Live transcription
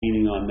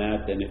on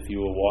that than if you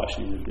were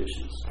washing the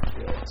dishes.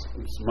 Yeah,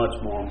 it's much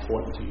more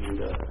important to you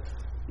to,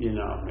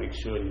 make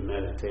sure you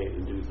meditate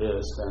and do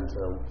this than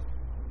to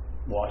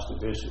wash the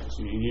dishes.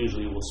 You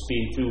usually will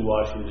speed through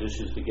washing the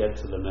dishes to get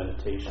to the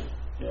meditation.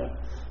 Yeah.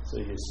 So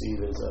you see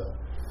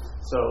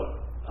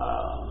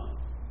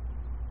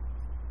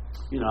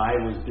I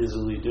was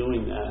busily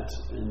doing that,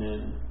 and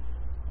then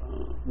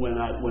when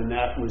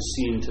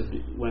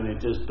it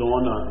just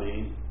dawned on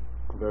me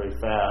very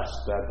fast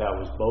that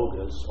was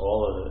bogus,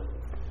 all of it.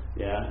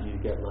 Yeah, you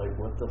get like,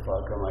 what the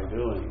fuck am I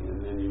doing?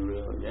 And then you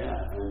realize,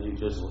 and you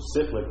just will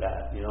sit with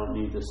that. You don't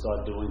need to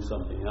start doing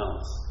something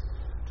else.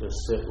 Just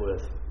sit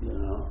with,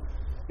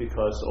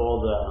 because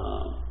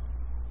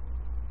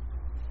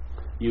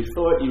you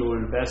thought you were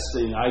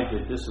investing,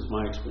 this is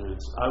my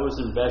experience, I was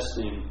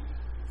investing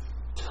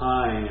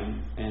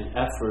time and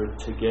effort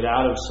to get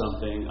out of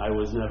something I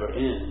was never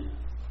in.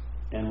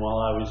 And while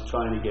I was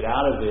trying to get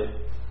out of it,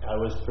 I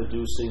was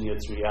producing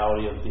its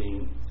reality of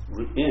being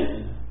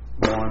in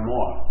more and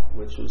more,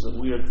 which was a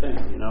weird thing,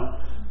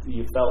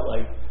 You felt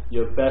like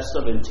your best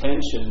of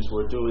intentions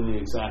were doing the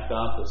exact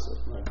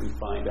opposite, like we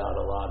find out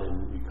a lot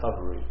in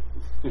recovery.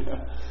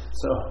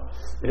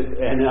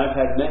 And I've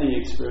had many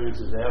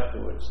experiences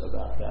afterwards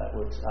about that,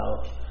 which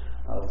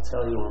I'll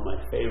tell you one of my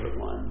favorite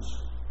ones.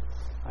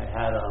 I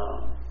had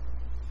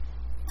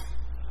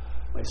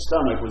my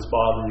stomach was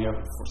bothering me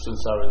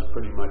since I was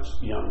pretty much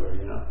younger,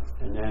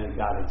 and then it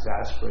got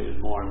exacerbated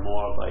more and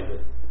more by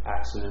the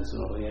accidents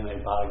and all the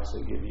antibiotics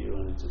they give you,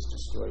 and it just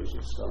destroys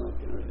your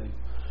stomach and everything.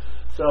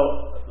 So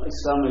my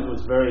stomach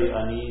was very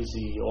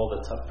uneasy all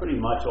the time, pretty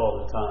much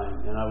all the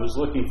time, and I was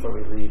looking for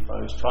relief.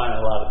 I was trying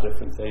a lot of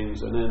different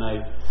things, and then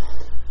a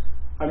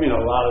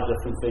lot of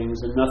different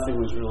things, and nothing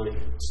was really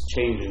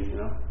changing,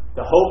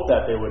 The hope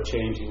that they were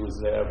changing was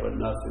there, but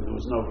nothing. There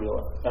was no real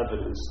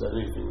evidence that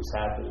anything was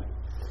happening.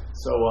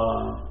 So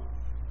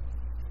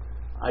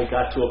I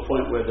got to a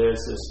point where there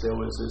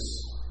was this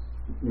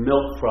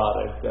milk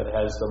product that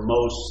has the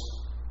most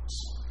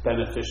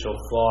beneficial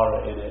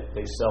flora in it.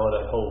 They sell it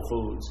at Whole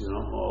Foods,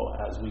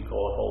 or as we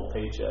call it, Whole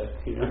Paycheck.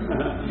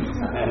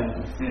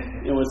 And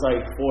it was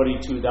like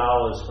 $42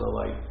 for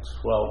like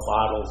 12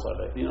 bottles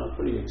of it.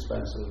 Pretty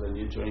expensive, and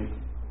you drink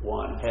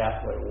one a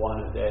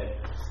day,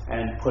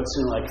 and puts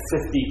in like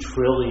 50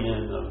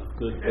 trillion of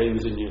good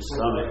things in your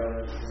stomach.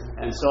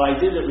 And so I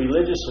did it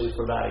religiously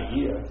for about a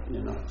year,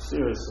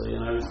 seriously.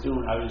 And I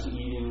was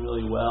eating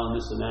really well and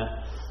this and that.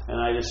 And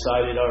I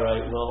decided, all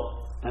right,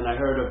 and I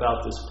heard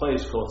about this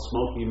place called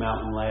Smoky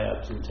Mountain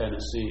Labs in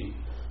Tennessee,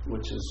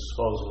 which is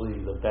supposedly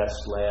the best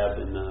lab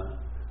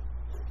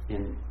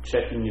in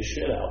checking your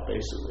shit out,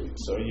 basically.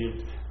 So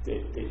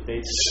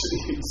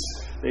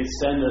they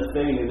send a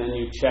thing, and then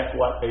you check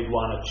what they'd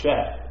want to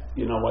check,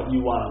 what you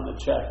want on the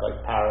check,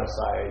 like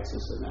parasites,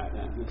 this and that,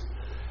 and this.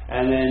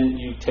 And then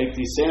you take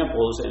these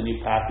samples and you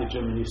package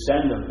them and you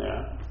send them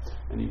there,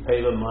 and you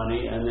pay them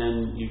money, and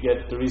then you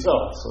get the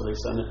results. So they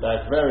send it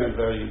back, very,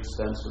 very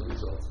extensive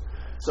results.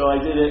 So I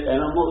did it,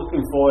 and I'm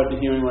looking forward to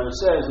hearing what it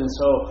says. And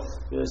so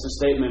there's a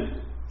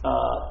statement,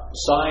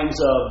 signs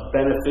of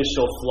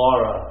beneficial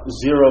flora, 0%.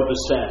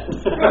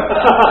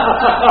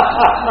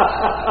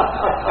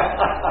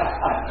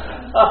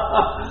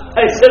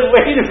 I said,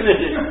 wait a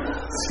minute,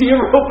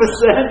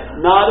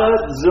 0%, nada,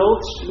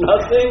 zilch,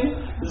 nothing,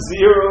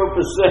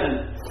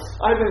 0%.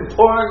 I've been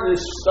pouring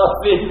this stuff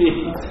in me,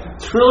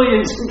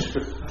 trillions and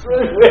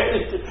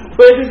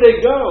where did they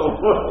go?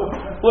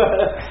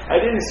 I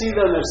didn't see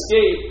them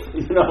escape,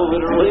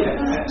 literally.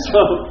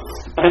 So,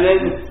 and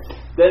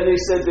then they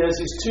said there's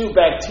these two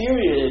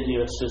bacteria in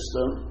your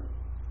system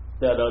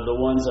that are the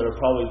ones that are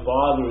probably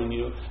bothering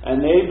you,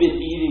 and they've been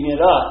eating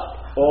it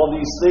up, all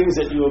these things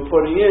that you were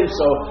putting in.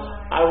 So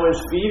I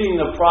was feeding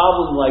the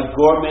problem like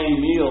gourmet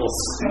meals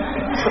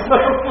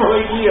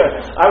for a year.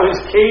 I was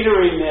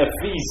catering their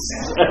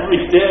feasts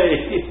every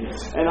day,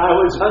 and I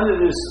was under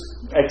this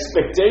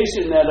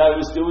expectation that I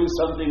was doing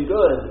something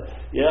good,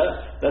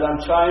 that I'm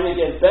trying to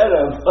get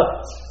better,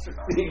 but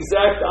the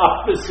exact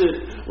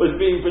opposite was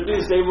being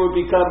produced. They were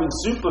becoming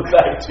super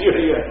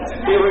bacteria.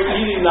 They were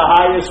eating the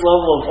highest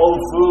level of whole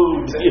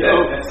food,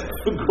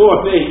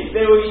 gourmet.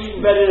 They were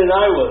eating better than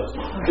I was,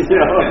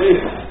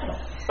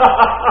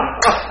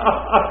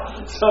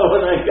 So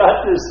when I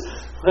got this,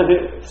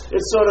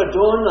 it sort of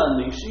dawned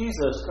on me,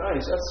 Jesus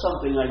Christ, that's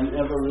something I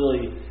never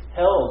really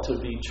held to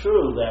be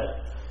true,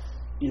 that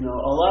a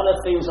lot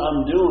of things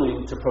I'm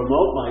doing to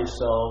promote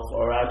myself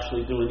are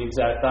actually doing the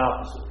exact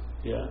opposite.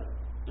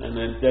 And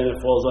then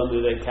it falls under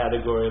the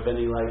category of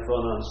any life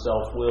run on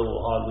self-will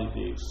will hardly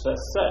be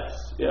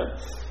success.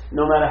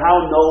 No matter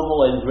how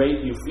noble and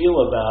great you feel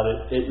about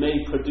it, it may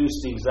produce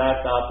the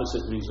exact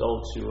opposite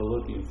results you were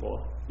looking for.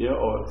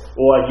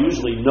 Or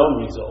usually no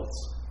results.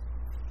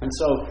 And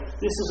so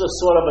this is a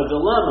sort of a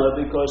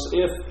dilemma, because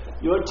if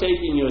you're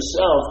taking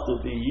yourself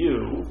to be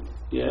you,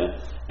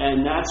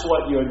 and that's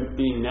what you're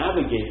being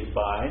navigated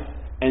by,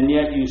 and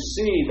yet you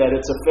see that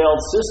it's a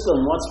failed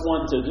system, what's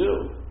one to do?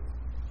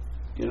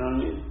 You know what I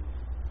mean?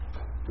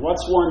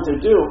 What's one to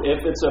do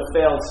if it's a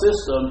failed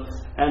system,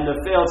 and the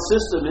failed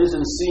system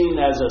isn't seen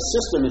as a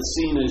system, it's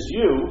seen as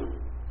you,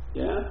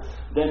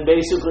 then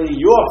basically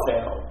you're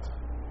failed.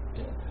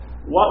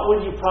 What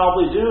would you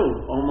probably do?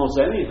 Almost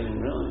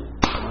anything, really.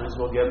 Might as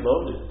well get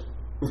loaded.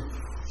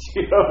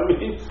 You know what I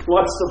mean?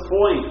 What's the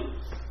point?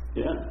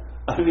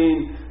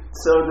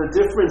 So the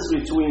difference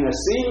between a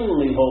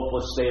seemingly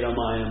hopeless state of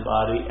mind and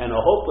body and a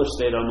hopeless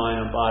state of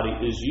mind and body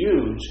is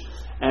huge.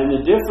 And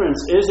the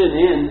difference isn't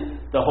in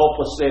the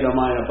hopeless state of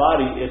mind and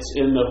body, it's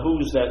in the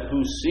who's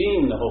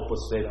seeing the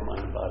hopeless state of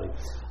mind and body.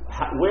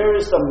 Where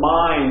is the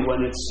mind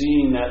when it's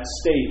seeing that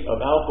state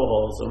of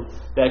alcoholism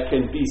that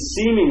can be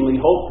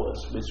seemingly hopeless,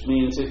 which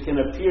means it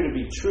can appear to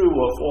be true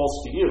or false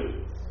to you.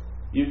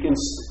 You can,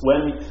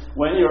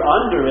 when you're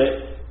under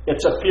it,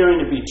 it's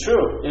appearing to be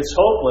true. It's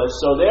hopeless,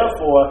 so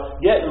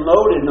therefore, getting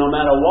loaded no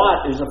matter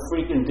what is a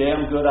freaking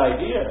damn good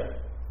idea.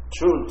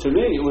 True, to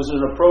me, it was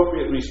an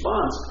appropriate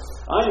response.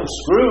 I am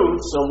screwed,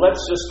 so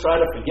let's just try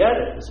to forget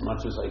it as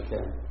much as I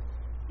can.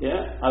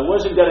 I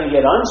wasn't going to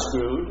get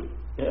unscrewed.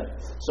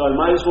 So I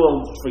might as well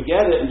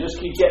forget it and just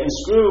keep getting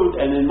screwed,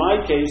 and in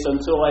my case,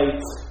 until I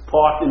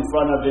park in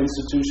front of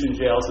institution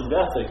jails and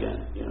death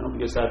again,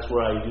 because that's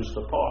where I used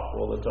to park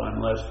all the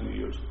time the last few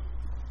years.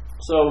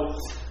 So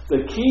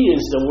the key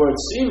is the word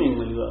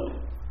seemingly, though.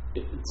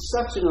 It's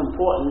such an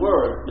important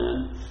word, man.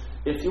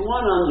 If you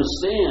want to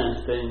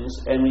understand things,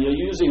 and you're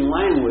using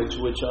language,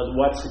 which are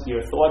what your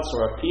thoughts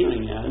are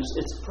appearing as,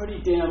 it's pretty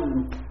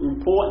damn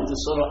important to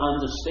sort of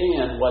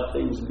understand what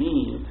things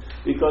mean,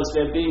 because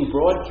they're being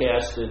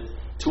broadcasted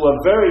to a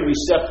very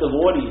receptive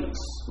audience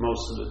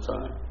most of the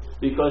time,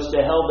 because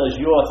they're held as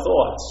your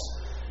thoughts.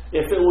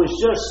 If it was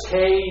just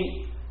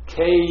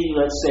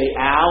let's say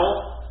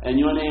Al, and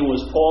your name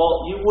was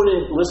Paul, you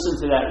wouldn't listen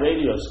to that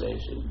radio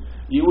station.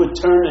 You would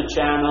turn the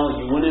channel,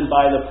 you wouldn't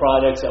buy the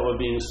products that were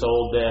being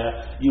sold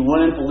there, you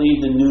wouldn't believe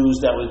the news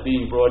that was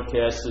being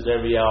broadcasted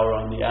every hour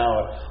on the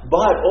hour.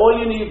 But all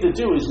you need to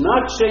do is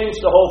not change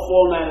the whole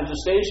format of the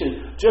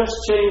station, just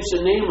change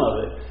the name of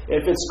it.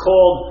 If it's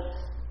called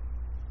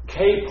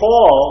K.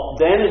 Paul,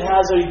 then it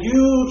has a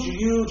huge,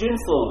 huge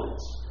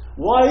influence.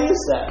 Why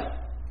is that?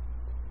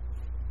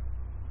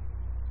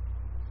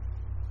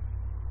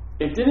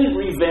 It didn't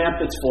revamp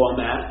its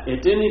format.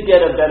 It didn't get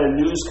a better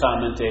news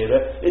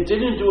commentator. It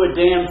didn't do a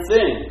damn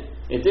thing.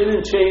 It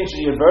didn't change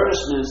the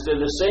advertisements.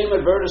 They're the same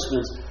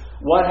advertisements.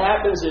 What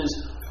happens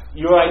is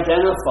you're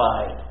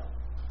identified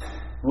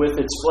with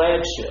its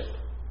flagship.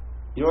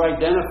 You're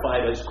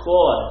identified as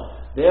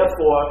Claude.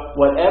 Therefore,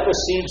 whatever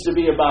seems to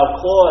be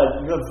about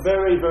Claude, you're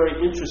very, very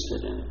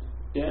interested in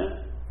it.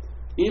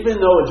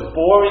 Even though it's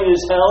boring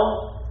as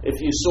hell, if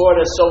you saw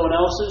it as someone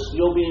else's,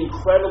 you'll be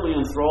incredibly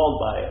enthralled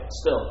by it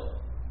still.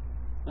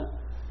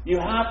 You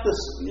have to,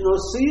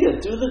 see it.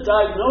 Do the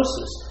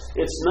diagnosis.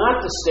 It's not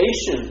the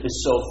station is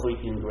so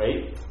freaking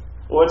great,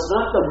 or it's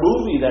not the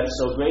movie that's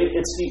so great.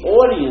 It's the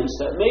audience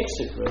that makes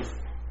it great.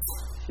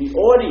 The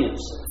audience.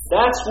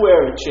 That's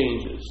where it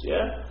changes.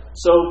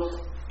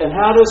 So, and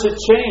how does it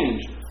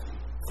change?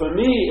 For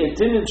me, it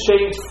didn't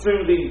change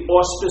through the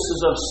auspices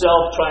of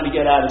self trying to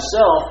get out of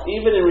self.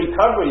 Even in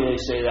recovery, they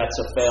say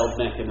that's a failed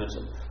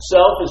mechanism.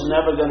 Self is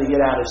never going to get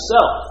out of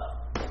self.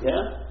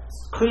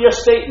 Clear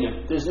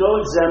statement. There's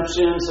no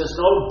exemptions, there's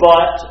no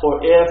but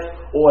or if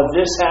or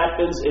this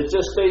happens. It's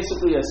just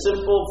basically a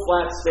simple,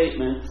 flat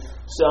statement.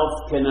 Self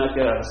cannot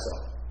get out of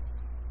self.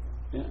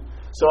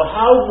 So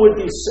how would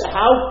you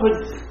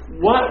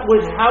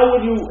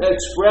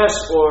express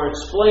or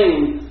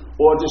explain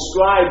or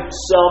describe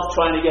self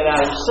trying to get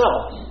out of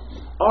self?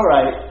 All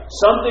right,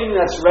 something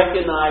that's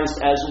recognized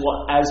as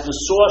the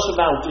source of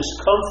our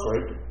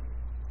discomfort.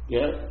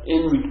 In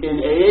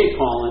AA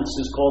parlance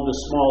is called the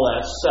small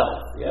s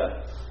self.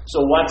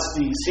 So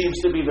seems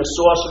to be the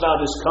source of our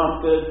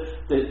discomfort,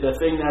 the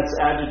thing that's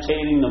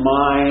agitating the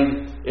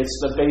mind. It's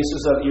the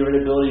basis of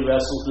irritability,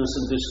 restlessness,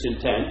 and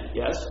discontent.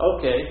 Yes,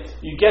 okay.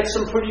 You get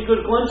some pretty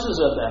good glimpses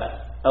of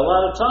that a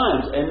lot of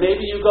times, and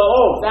maybe you go,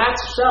 "Oh,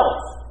 that's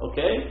self."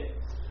 Okay,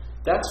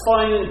 that's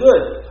fine and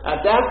good.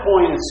 At that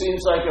point, it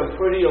seems like a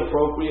pretty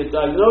appropriate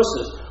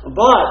diagnosis,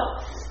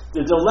 but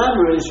the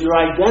dilemma is you're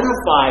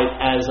identified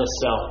as a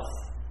self.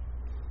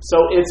 So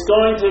it's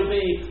going to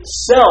be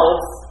self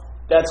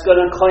that's going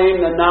to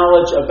claim the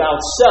knowledge about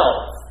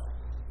self,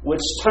 which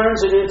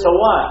turns it into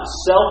what?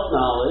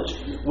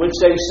 Self-knowledge, which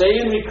they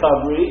say in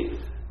recovery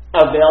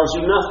avails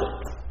you nothing.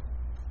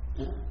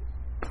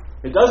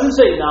 It doesn't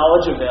say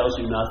knowledge avails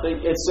you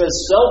nothing. It says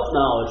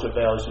self-knowledge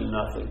avails you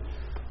nothing.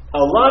 A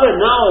lot of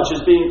knowledge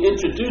is being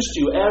introduced to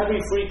you every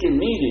freaking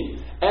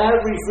meeting.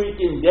 Every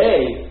freaking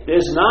day,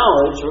 there's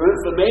knowledge or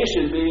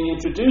information being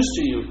introduced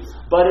to you.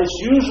 But it's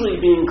usually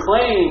being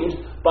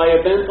claimed by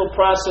a mental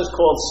process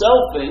called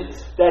selfing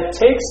that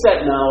takes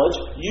that knowledge,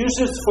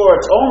 uses it for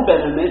its own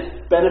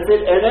benefit,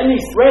 and any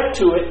threat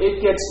to it,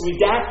 it gets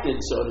redacted,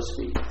 so to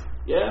speak.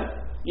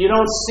 You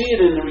don't see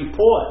it in the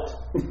report.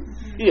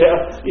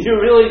 You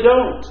really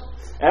don't.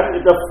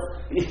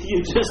 You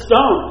just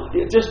don't.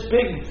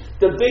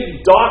 The big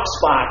dark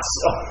spots,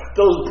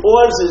 those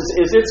pauses,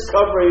 is it's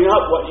covering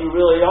up what you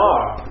really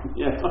are.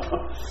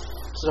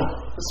 So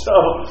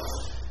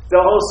the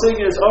whole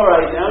thing is, all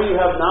right, now you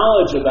have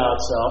knowledge about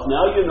self.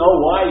 Now you know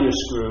why you're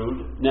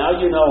screwed. Now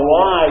you know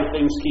why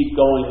things keep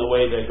going the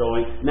way they're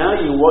going. Now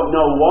you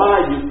know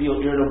why you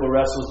feel irritable,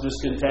 restless,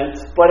 discontent,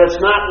 but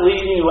it's not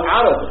leading you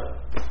out of it.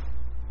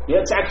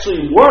 It's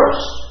actually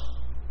worse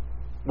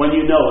when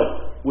you know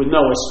it with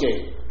no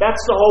escape. That's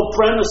the whole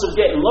premise of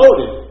getting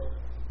loaded.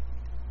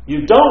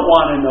 You don't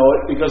want to know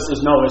it because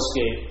there's no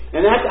escape.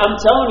 And that, I'm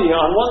telling you,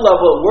 on one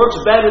level, it works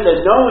better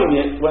than knowing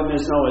it when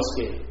there's no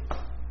escape.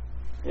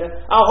 Yeah?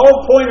 Our whole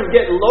point of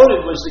getting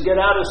loaded was to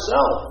get out of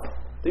self.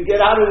 To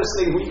get out of this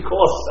thing we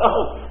call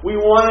self. We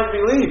wanted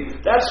relief.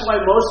 That's why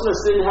most of us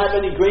didn't have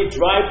any great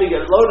drive to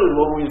get loaded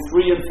when we were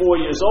 3 and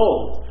 4 years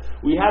old.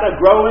 We had to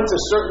grow into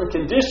certain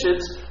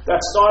conditions that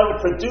started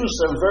to produce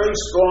a very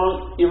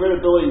strong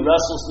irritability,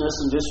 restlessness,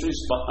 and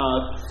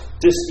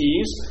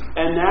dis-ease.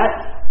 And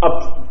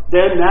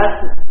then that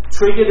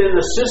triggered in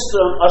the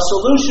system a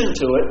solution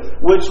to it,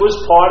 which was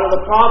part of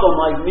the problem.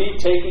 Like me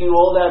taking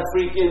all that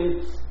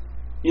freaking,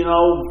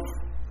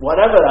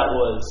 whatever that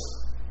was.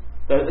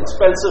 The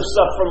expensive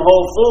stuff from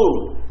Whole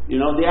Food.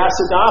 The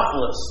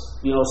acidophilus.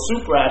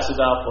 Super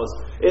acidophilus.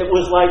 It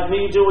was like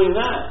me doing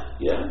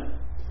that. Yeah.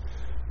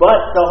 But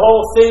the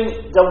whole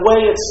thing, the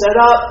way it's set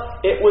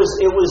up, it was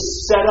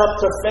set up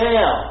to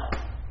fail.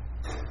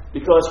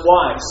 Because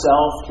why?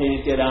 Self can't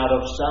get out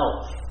of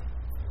self.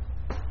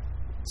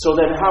 So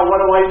then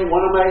what am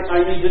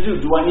I need to do?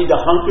 Do I need to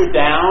hunker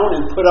down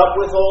and put up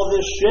with all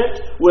this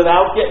shit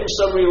without getting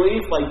some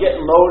relief, like getting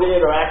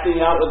loaded or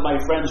acting out with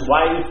my friend's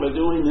wife or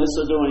doing this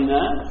or doing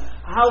that?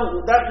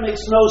 That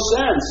makes no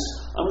sense.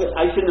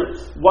 I can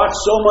watch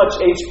so much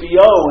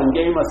HBO and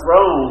Game of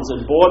Thrones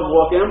and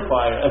Boardwalk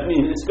Empire. I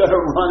mean, it's going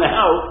to run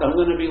out. I'm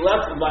going to be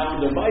left with my own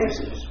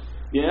devices.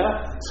 Yeah?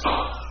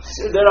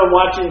 Then I'm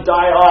watching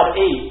Die Hard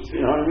 8.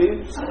 You know what I mean?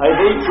 I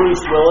hate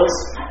Bruce Willis,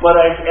 but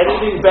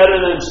anything better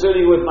than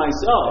sitting with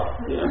myself.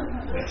 Yeah?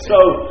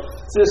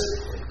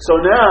 So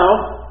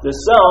now, the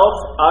self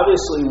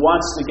obviously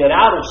wants to get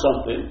out of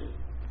something.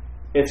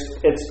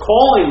 It's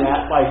calling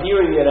that by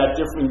hearing it at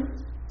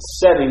different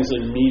settings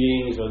in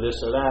meetings or this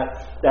or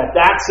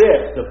that's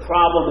it. The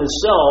problem is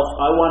self.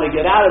 I want to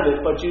get out of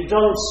it. But you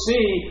don't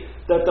see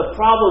that the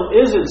problem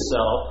isn't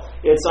self.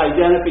 It's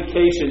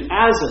identification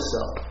as a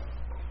self.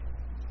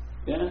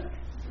 Yeah?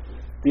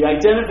 The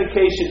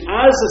identification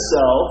as a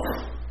self,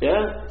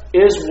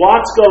 is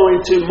what's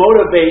going to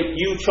motivate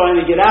you trying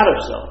to get out of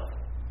self.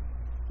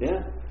 Yeah?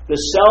 The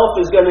self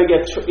is going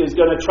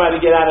to try to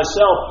get out of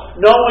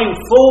self, knowing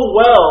full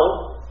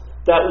well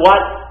that what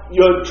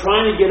you're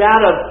trying to get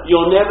out of,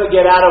 you'll never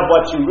get out of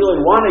what you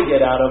really want to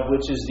get out of,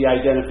 which is the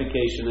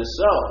identification of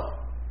self.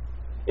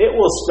 It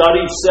will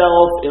study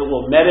self, it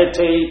will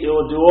meditate, it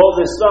will do all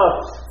this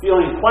stuff,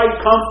 feeling quite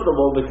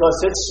comfortable because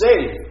it's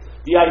safe.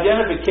 The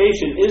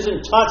identification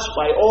isn't touched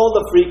by all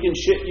the freaking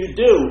shit you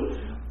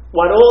do.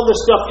 What all the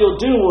stuff you'll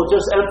do will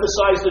just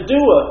emphasize the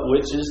doer,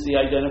 which is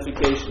the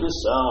identification of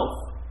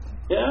self.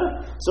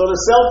 Yeah? So the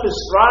self is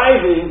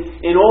striving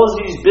in all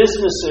these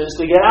businesses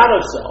to get out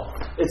of self.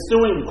 It's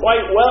doing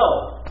quite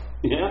well.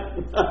 Yeah?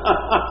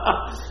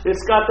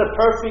 It's got the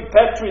perfect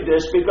Petri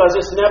dish because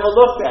it's never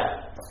looked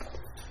at.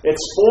 It's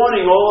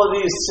spawning all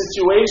of these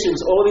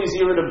situations, all these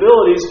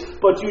irritabilities,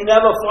 but you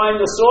never find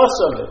the source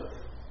of it.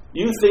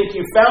 You think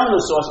you found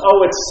the source. Oh,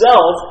 it's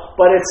self,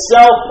 but it's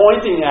self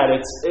pointing at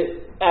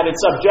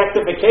its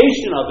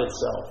objectification of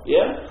itself.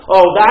 Yeah?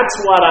 Oh, that's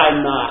what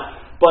I'm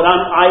not. But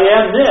I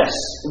am this.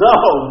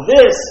 No,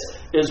 this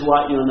is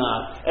what you're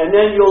not. And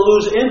then you'll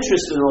lose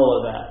interest in all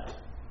of that.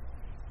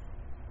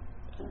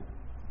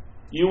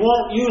 You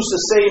won't use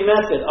the same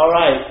method. All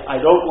right,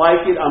 I don't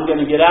like it, I'm going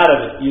to get out of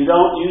it. You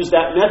don't use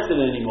that method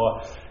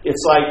anymore.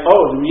 It's like,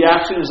 the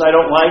reaction is I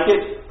don't like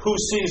it. Who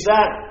sees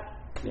that?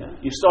 Yeah.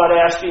 You start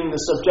asking the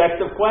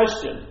subjective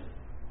question.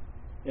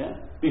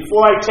 Yeah.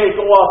 Before I take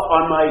off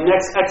on my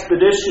next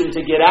expedition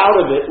to get out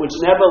of it,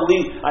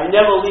 I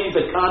never leave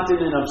the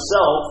continent of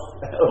self,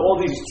 all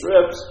these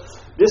trips.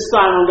 This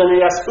time I'm going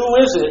to ask, who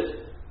is it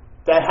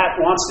that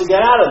wants to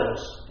get out of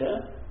this? Yeah?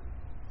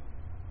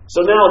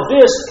 So now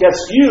this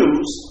gets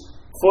used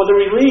for the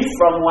relief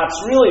from what's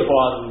really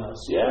bothering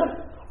us. Yeah?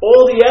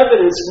 All the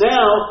evidence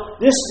now,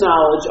 this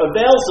knowledge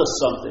avails us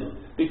something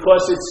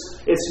because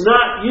it's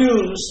not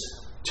used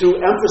to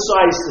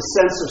emphasize the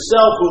sense of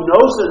self who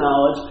knows the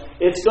knowledge.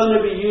 It's going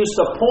to be used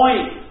to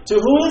point to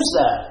who is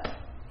that?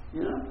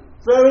 You know,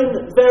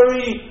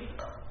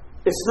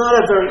 it's not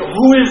a very,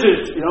 who is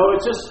it? You know,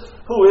 it's just,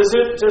 who is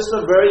it? Just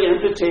a very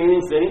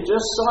entertaining thing.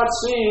 Just start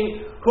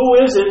seeing who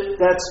is it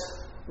that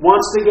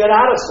wants to get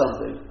out of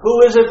something? Who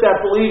is it that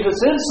believes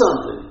it's in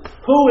something?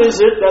 Who is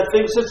it that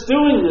thinks it's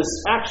doing this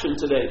action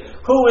today?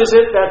 Who is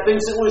it that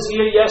thinks it was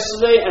here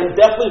yesterday and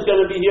definitely is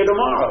going to be here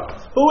tomorrow?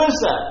 Who is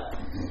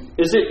that?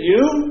 Is it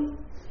you?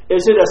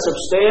 Is it a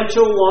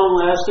substantial,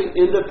 long-lasting,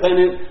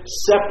 independent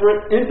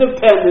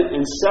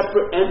and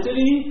separate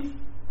entity?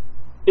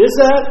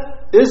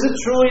 Is it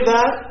truly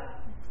that?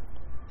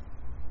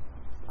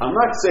 I'm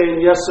not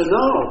saying yes or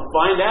no.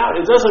 Find out.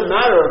 It doesn't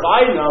matter if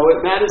I know. It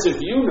matters if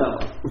you know.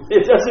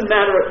 It doesn't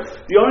matter.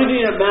 The only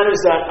thing that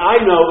matters that I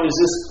know is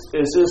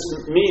this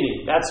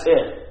meeting. That's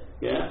it.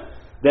 Yeah.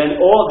 Then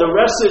all the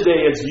rest of the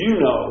day it's you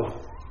know.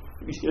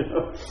 You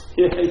know.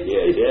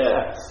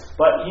 Yeah.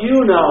 But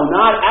you know,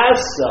 not as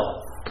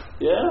self.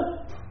 Yeah.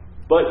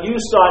 But you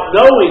start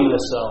knowing the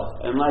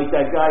self. And like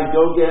that guy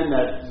Dogen,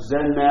 that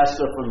Zen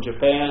master from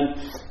Japan,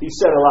 he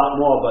said a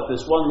lot more, but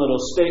this one little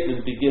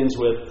statement begins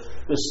with,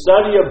 the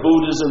study of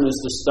Buddhism is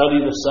the study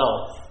of the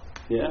self.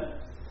 Yeah?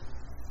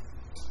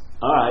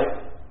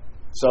 Alright.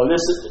 So this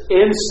is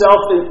in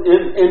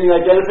the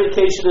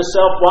identification of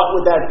self, what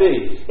would that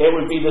be? It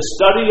would be the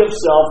study of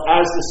self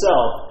as the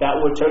self.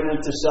 That would turn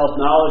into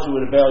self-knowledge, it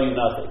would avail you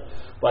nothing.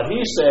 But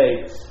he's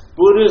saying,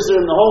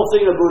 Buddhism, the whole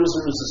thing of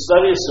Buddhism is the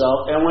study of self,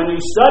 and when you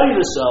study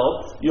the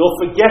self, you'll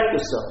forget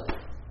the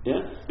self. Yeah?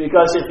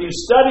 Because if you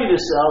study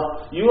the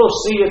self, you will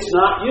see it's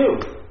not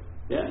you.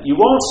 Yeah? You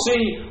won't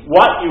see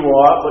what you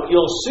are, but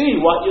you'll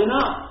see what you're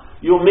not.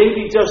 You'll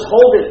maybe just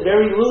hold it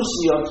very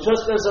loosely, or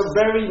just as a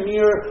very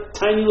mere,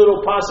 tiny little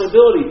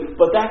possibility,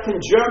 but that can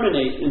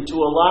germinate into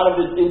a lot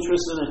of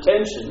interest and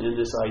attention in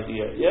this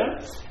idea. Yeah?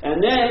 And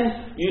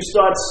then you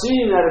start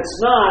seeing that it's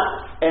not,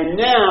 and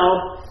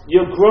now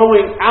you're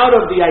growing out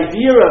of the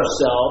idea of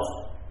self,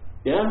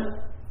 yeah,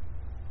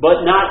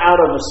 but not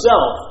out of a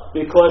self,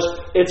 because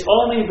it's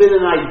only been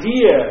an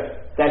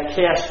idea that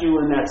cast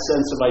you in that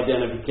sense of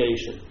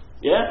identification,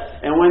 yeah.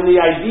 And when the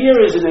idea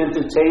isn't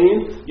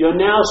entertained, you're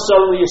now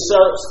suddenly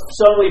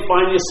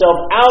find yourself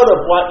out of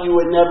what you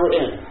were never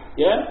in,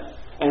 yeah.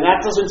 And that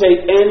doesn't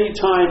take any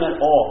time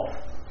at all.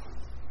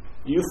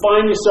 You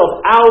find yourself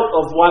out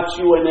of what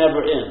you were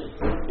never in.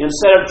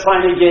 Instead of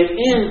trying to get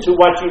into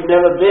what you've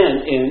never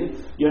been in,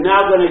 you're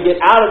now going to get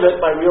out of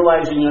it by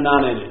realizing you're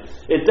not in it.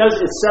 It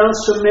sounds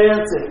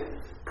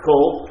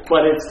semantical,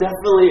 but it's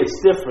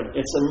different.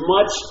 It's a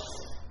much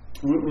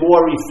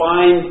more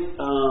refined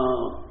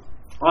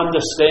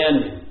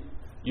understanding.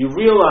 You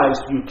realize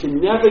you can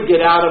never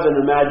get out of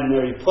an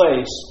imaginary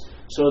place,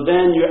 so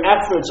then your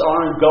efforts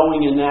aren't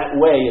going in that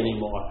way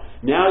anymore.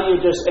 Now you're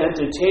just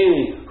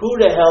entertaining. Who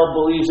the hell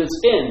believes it's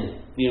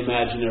in the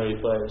imaginary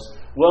place?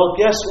 Well,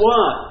 guess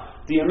what?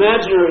 The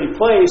imaginary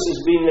place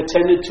is being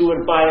attended to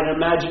by an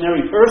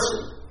imaginary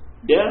person.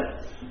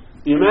 Yeah?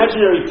 The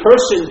imaginary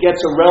person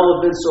gets a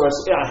relevance or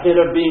a hit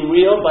of being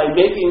real by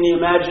making the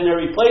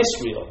imaginary place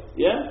real.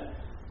 Yeah?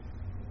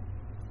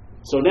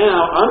 So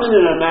now I'm in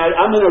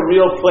a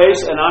real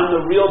place and I'm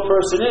the real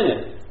person in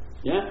it.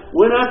 Yeah?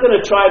 We're not going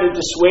to try to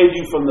dissuade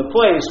you from the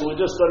place. We're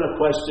just going to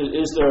question,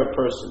 is there a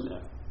person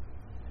there?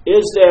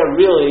 Is there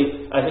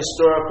really a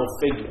historical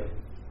figure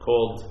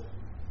called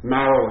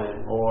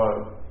Marilyn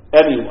or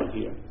anyone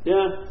here?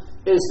 Yeah?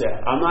 Is there?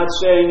 I'm not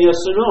saying yes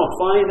or no.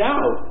 Find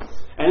out.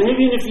 And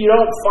even if you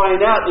don't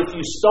find out, if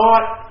you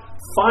start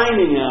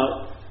finding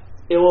out,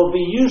 it will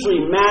be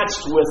usually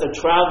matched with a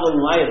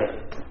traveling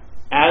lighter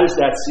as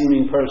that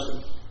seeming person.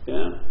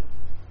 Yeah?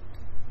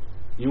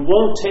 You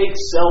won't take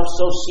self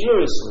so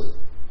seriously.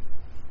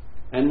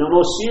 And the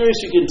most serious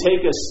you can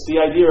take the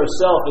idea of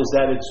self is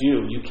that it's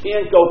you. You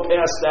can't go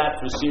past that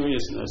for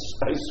seriousness.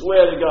 I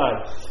swear to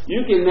God.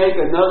 You can make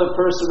another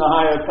person a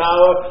higher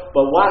power,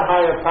 but what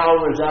higher power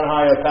is that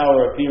higher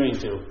power appearing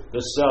to? The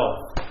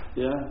self.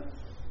 Yeah?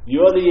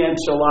 You're the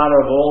enchilada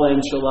of all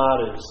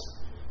enchiladas.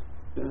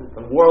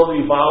 The world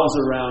revolves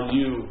around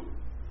you.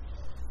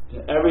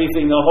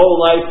 Everything, the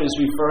whole life is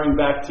referring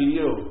back to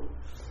you.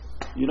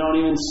 You don't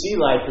even see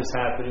life as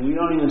happening. We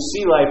don't even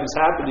see life as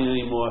happening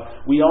anymore.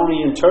 We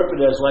only interpret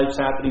it as life's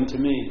happening to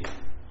me.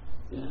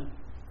 Yeah.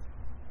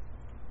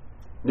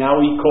 Now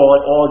we call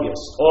it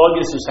August.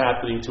 August is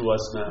happening to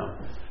us now.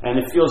 And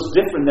it feels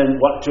different than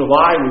what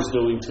July was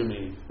doing to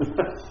me.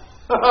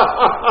 And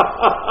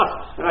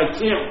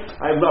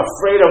I'm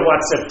afraid of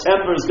what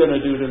September is going to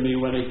do to me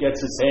when it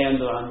gets its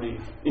hand on me.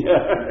 Yeah.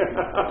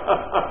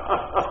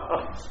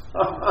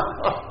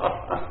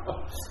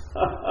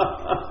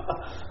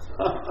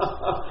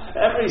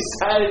 Every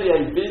Saturday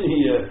I've been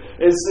here,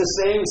 it's the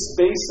same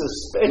space of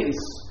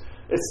space.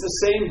 It's the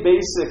same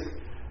basic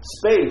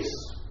space.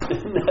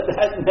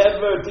 That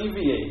never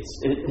deviates.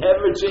 It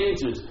never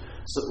changes.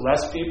 So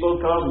less people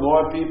come,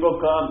 more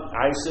people come.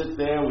 I sit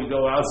there, we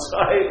go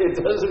outside. It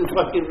doesn't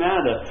fucking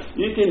matter.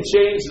 You can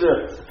change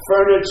the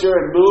furniture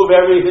and move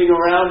everything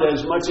around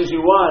as much as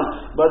you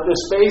want, but the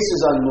space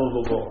is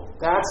unmovable.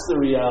 That's the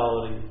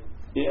reality.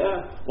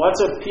 Yeah?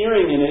 What's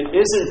appearing in it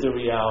isn't the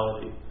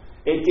reality.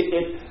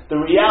 The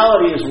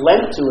reality is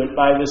lent to it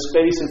by the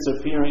space it's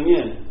appearing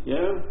in.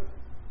 Yeah?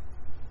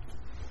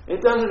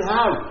 It doesn't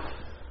have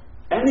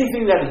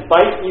anything that's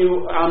biting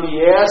you on the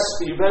ass.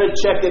 You better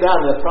check it out.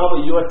 They're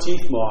probably your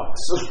teeth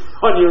marks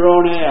on your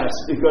own ass.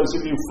 Because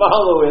if you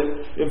follow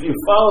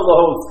the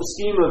whole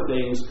scheme of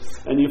things,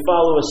 and you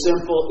follow a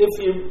simple,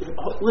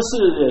 listen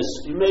to this,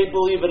 you may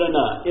believe it or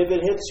not. If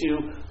it hits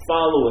you,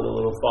 follow it a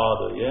little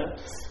farther. Yeah?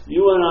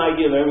 You and I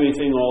give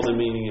everything all the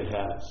meaning it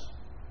has.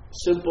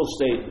 Simple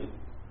statement.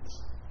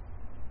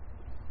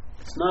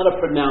 It's not a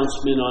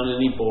pronouncement on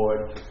any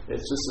board.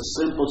 It's just a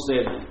simple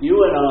statement. You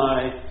and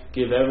I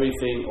give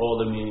everything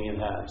all the meaning it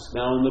has.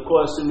 Now, in the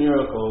Course in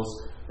Miracles,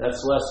 that's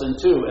lesson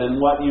 2.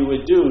 And what you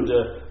would do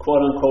to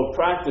quote-unquote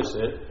practice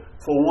it,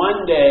 for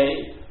one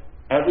day,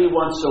 every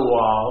once in a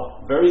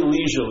while, very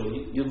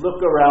leisurely, you'd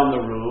look around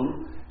the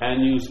room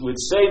and you would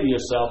say to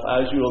yourself,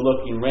 as you were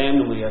looking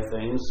randomly at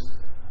things,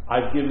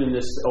 I've given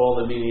this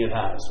all the meaning it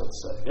has, let's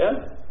say. Yeah?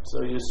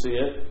 So you see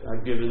it,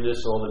 I've given this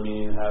all the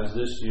meaning it has.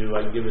 This you,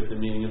 I give it the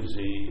meaning of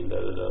Z, da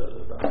da da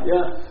da da.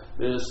 Yeah?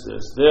 This,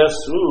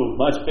 ooh,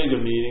 much bigger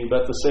meaning,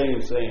 but the same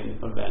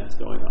event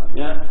going on.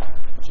 Yeah?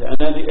 And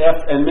then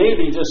and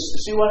maybe just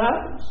see what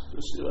happens.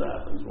 Just see what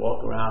happens.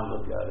 Walk around,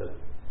 look at it.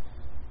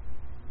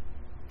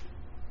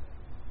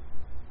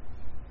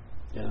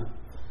 Yeah?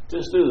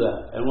 Just do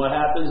that. And what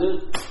happens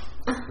is,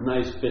 a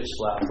nice bitch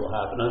slap will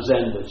happen, a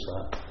Zen bitch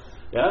slap.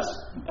 Yes?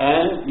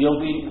 And you'll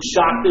be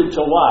shocked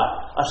into what?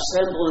 A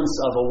semblance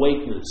of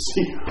awakeness.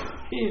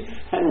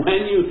 And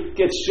when you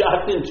get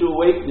shocked into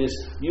awakeness,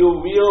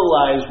 you'll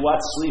realize what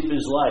sleep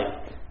is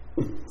like.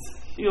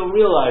 You'll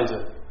realize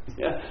it.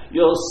 Yeah?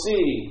 You'll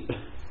see.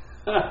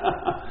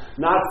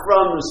 Not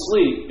from the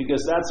sleep,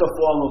 because that's a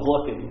form of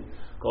looking,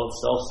 called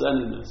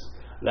self-centeredness.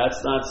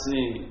 That's not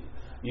seeing.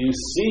 You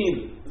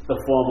see the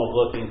form of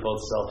looking called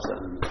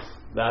self-centeredness.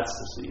 That's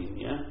the seeing,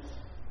 yeah?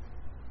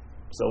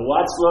 So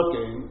what's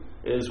looking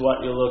is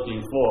what you're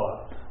looking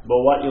for. But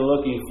what you're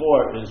looking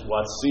for is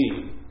what's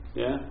seen.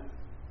 Yeah?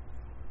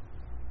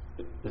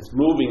 It's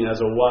moving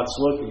as a what's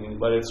looking,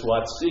 but it's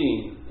what's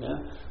seen. Yeah?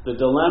 The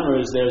dilemma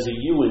is there's a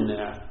you in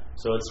there.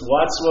 So it's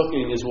what's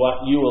looking is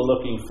what you are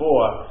looking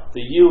for.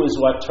 The you is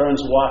what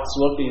turns what's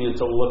looking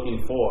into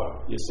looking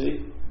for. You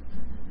see?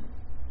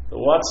 The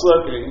what's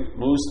looking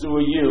moves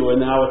through a you, and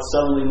now it's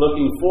suddenly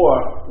looking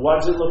for.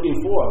 What's it looking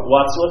for?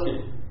 What's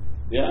looking?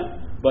 Yeah?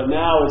 But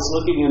now it's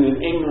looking in an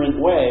ignorant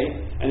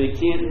way, and it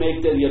can't make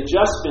the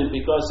adjustment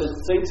because it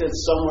thinks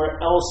it's somewhere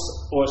else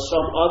or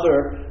some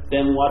other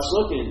than what's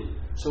looking.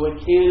 So it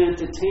can't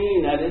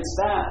entertain that it's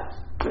that.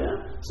 Yeah?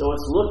 So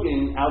it's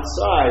looking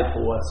outside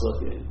for what's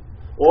looking.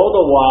 All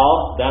the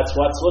while, that's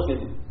what's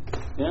looking.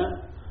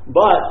 Yeah?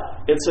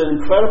 But it's an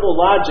incredible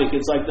logic.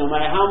 It's like no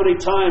matter how many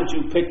times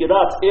you pick it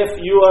up, if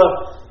you're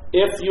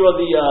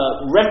the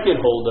record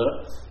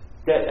holder,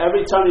 that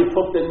every time you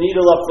put the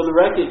needle up for the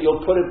record,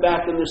 you'll put it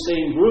back in the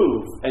same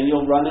groove, and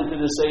you'll run into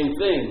the same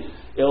thing.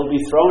 It'll be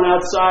thrown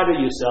outside of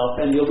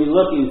yourself, and you'll be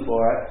looking for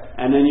it,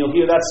 and then you'll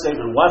hear that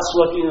statement, what's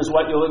looking is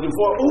what you're looking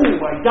for. Ooh,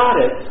 I got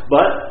it.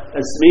 But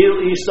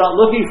immediately you start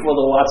looking for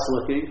the what's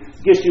looking,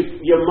 because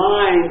your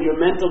mind,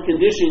 your mental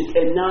condition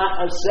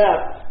cannot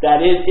accept that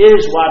it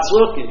is what's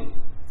looking.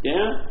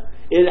 Yeah?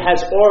 It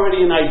has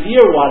already an idea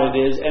what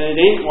it is, and it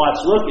ain't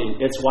what's looking.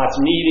 It's what's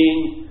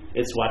needing.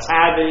 It's what's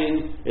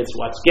having, it's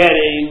what's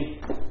getting,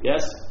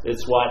 yes?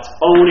 It's what's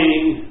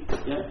owning,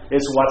 yeah?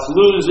 It's what's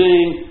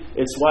losing,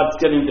 it's what's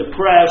getting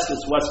depressed,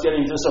 it's what's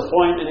getting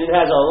disappointment. It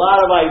has a lot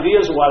of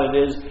ideas of what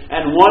it is,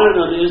 and one of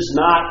them is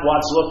not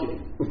what's looking.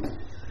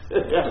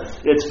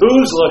 It's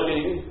who's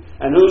looking,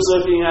 and who's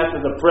looking at the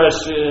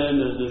depression,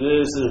 and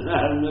this and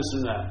that, and this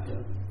and that.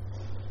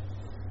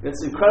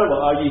 It's incredible.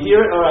 Are you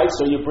here? All right,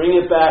 so you bring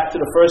it back to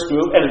the first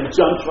group, and it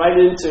jumps right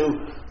into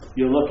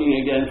you're looking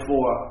again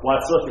for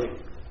what's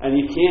looking. And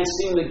you can't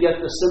seem to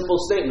get the simple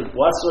statement.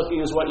 What's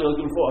looking is what you're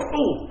looking for.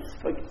 Boom!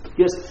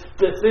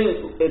 The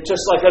thing, it's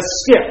just like a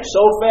skip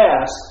so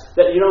fast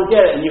that you don't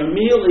get it. And you're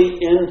immediately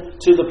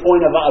into the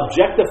point of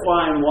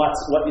objectifying what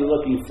you're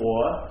looking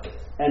for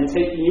and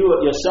taking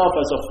yourself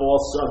as a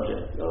false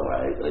subject. All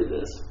right, like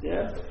this.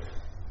 Yeah?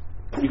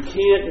 You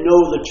can't know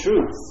the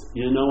truth.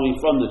 You're knowing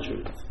from the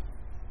truth.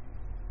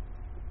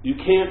 You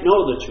can't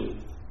know the truth.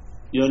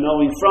 You're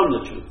knowing from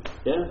the truth.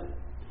 Yeah?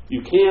 You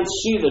can't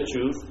see the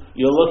truth.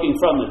 You're looking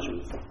from the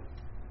truth.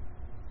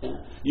 Yeah?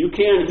 You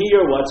can't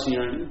hear what's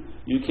hearing.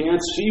 You can't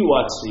see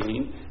what's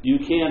seeing. You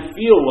can't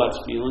feel what's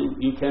feeling.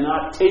 You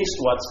cannot taste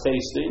what's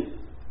tasting.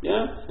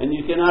 Yeah? And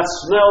you cannot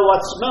smell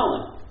what's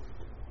smelling.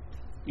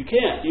 You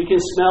can't. You can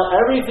smell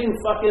everything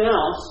fucking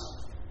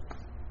else,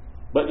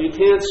 but you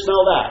can't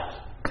smell that.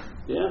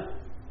 Yeah?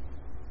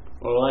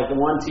 Or like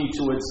one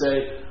teacher would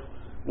say,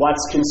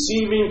 what's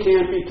conceiving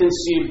can't be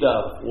conceived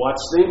of.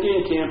 What's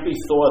thinking can't be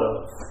thought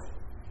of.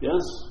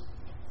 Yes?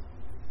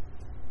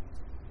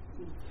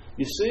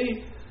 You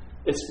see,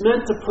 it's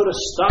meant to put a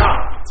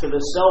stop to the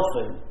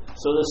selfing.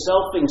 So the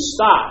selfing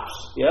stops,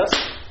 yes?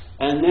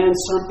 And then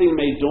something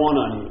may dawn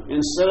on you.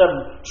 Instead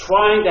of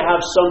trying to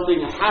have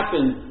something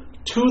happen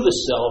to the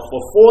self,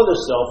 or for the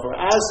self, or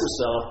as the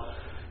self,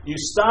 you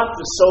stop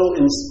the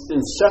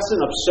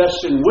incessant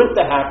obsession with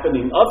the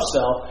happening of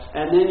self,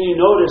 and then you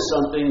notice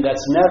something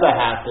that's never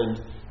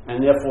happened, and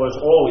therefore is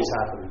always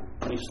happening.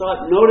 You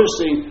start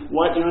noticing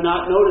what you're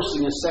not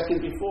noticing a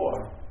second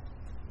before.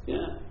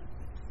 Yeah.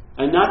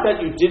 And not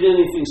that you did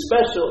anything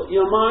special,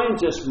 your mind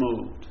just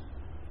moved.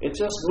 It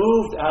just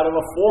moved out of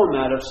a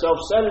format of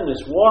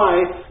self-centeredness.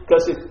 Why?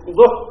 Because it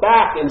looked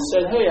back and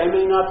said, hey, I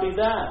may not be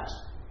that.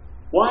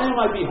 Why am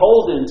I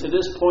beholden to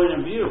this point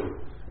of view?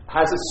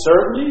 Has it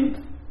served me?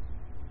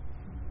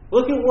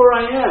 Look at where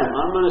I am.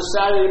 I'm on a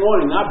Saturday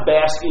morning, not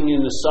basking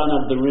in the sun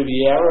of the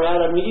Riviera,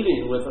 at a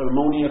meeting with an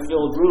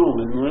ammonia-filled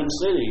room in Marin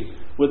City,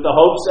 with the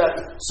hopes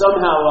that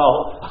somehow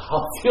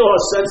I'll feel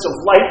a sense of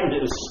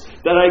lightness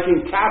that I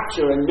can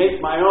capture and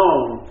make my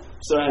own,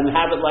 and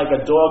have it like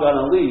a dog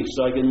on a leash,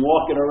 so I can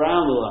walk it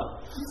around a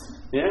lot.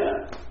 Yeah,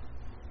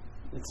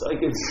 it's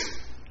like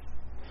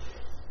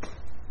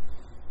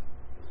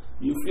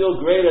you feel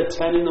great at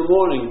 10 in the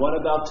morning. What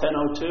about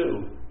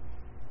 10:02?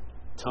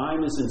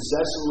 Time is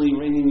incessantly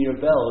ringing your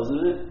bell,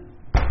 isn't it?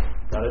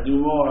 Gotta do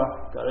more.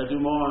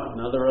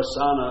 Another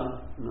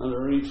asana,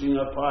 another reaching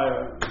up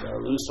higher. Gotta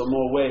lose some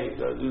more weight.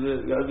 Gotta do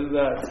this, gotta do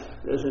that.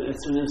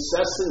 It's an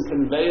incessant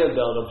conveyor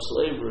belt of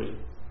slavery.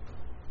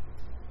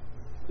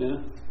 Yeah?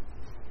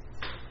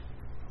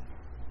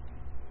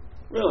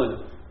 Really.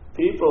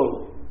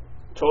 People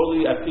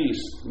totally at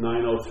peace,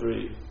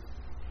 9:03.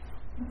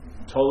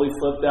 Totally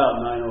flipped out,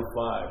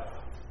 9:05.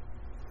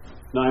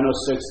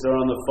 9:06, they're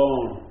on the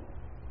phone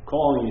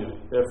calling you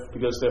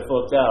because they're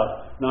flipped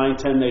out.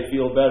 9:10, they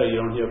feel better, you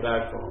don't hear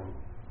back from them.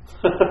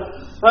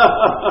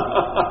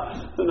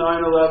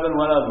 9:11,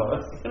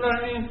 whatever. You know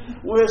what I mean?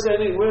 Where's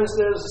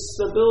there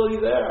stability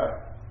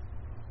there?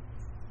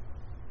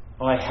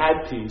 Oh, I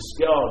had peace.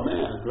 Oh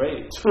man,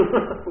 great.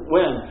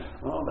 When?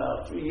 Oh,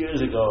 about 3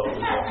 years ago.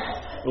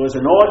 It was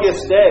an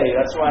August day.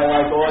 That's why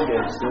I like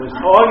August. It was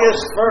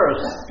August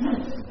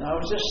 1st. I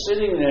was just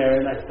sitting there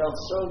and I felt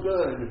so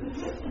good.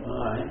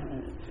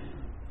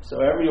 So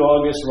every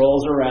August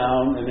rolls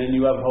around, and then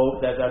you have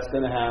hope that that's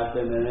going to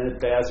happen, and then it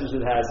passes,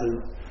 it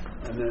hasn't,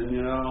 and then,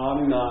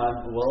 on and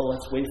on. Well,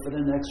 let's wait for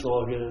the next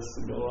August,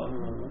 and go on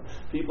and on.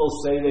 People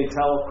say they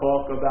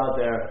talk about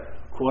their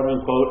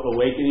quote-unquote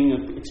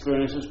awakening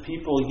experiences.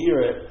 People hear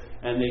it,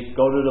 and they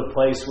go to the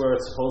place where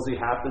it supposedly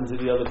happened to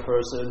the other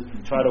person,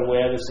 try to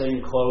wear the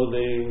same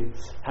clothing,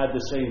 had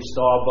the same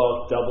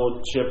Starbucks double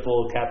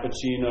triple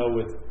cappuccino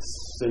with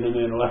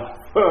cinnamon,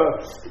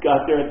 whatever,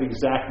 got there at the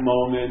exact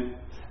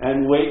moment,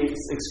 and wait,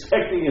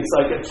 expecting it's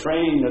like a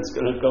train that's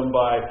going to come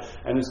by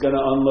and it's going to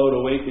unload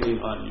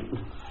awakening on you.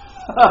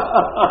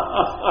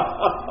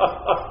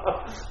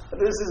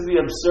 This is the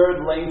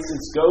absurd lengths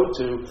it's go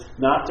to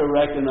not to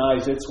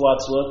recognize it's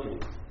what's looking.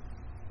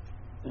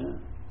 Yeah.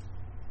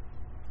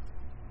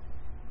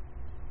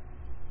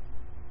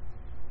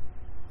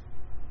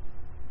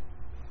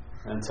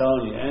 I'm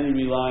telling you, any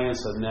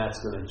reliance on that's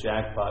going to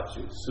jackpot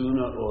you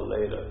sooner or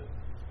later.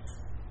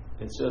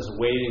 It's just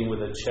waiting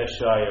with a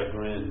Cheshire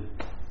grin.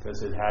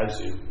 Because it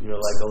has you. You're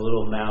like a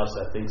little mouse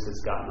that thinks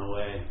it's gotten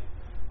away.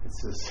 It's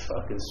just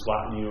fucking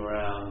swatting you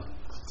around.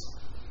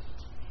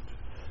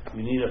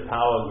 You need a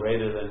power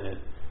greater than it.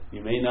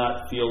 You may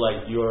not feel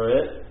like you're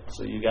it,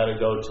 so you got to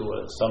go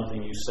to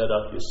something you set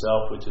up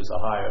yourself, which is a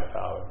higher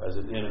power, as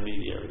an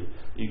intermediary.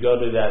 You go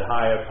to that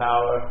higher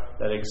power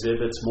that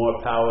exhibits more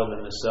power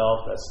than the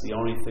self. That's the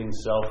only thing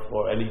self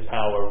or any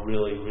power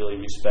really, really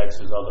respects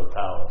is other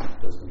power. It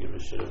doesn't give a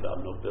shit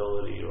about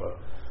nobility or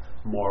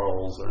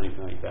morals or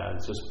anything like that.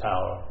 It's just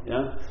power.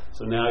 Yeah.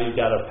 So now you've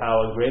got a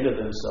power greater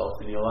than self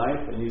in your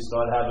life, and you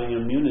start having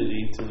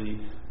immunity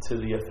to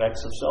the effects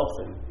of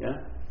selfing. Yeah.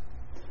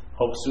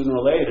 Hope sooner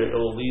or later it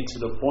will lead to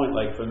the point.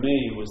 Like for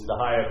me, it was the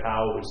higher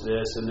power was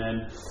this, and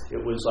then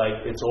it was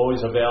like it's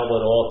always available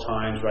at all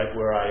times, right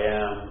where I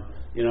am.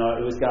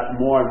 It was gotten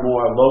more and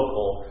more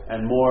local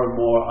and more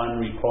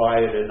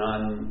unrequired and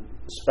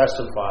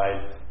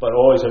unspecified, but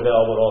always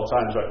available at all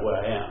times right where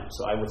I am.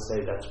 So I would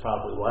say that's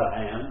probably what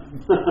I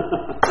am.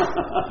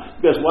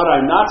 Because what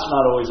I'm not's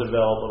not always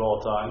available at all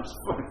times.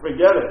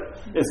 Forget it.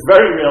 It's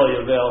very rarely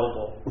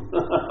available.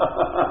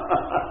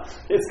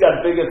 It's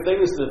got bigger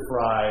things to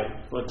fry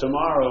for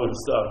tomorrow and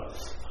stuff.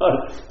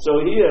 So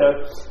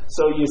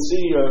you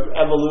see your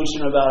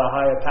evolution about a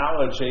higher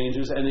power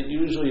changes, and it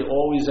usually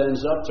always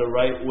ends up to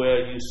right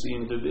where you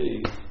seem to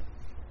be.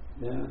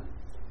 Yeah.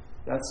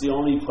 That's the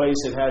only place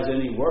it has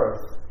any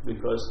worth.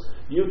 Because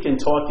you can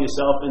talk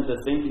yourself into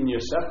thinking you're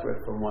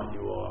separate from what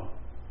you are.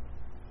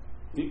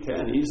 You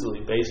can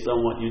easily, based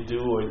on what you do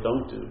or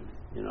don't do.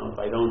 If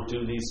I don't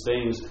do these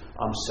things,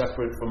 I'm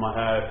separate from my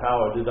higher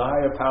power. Did the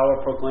higher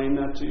power proclaim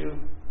that to you?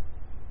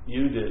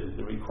 You did.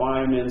 The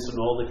requirements and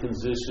all the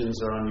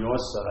conditions are on your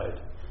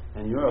side.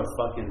 And you're a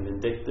fucking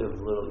vindictive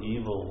little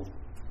evil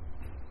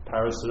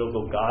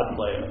parasitical God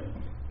player.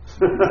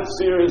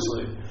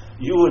 Seriously.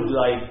 You would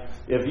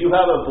if you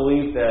have a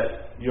belief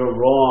that you're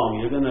wrong,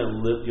 you're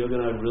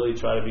gonna really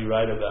try to be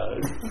right about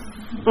it.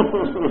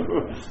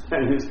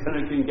 And it's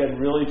gonna can get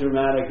really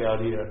dramatic out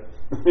here.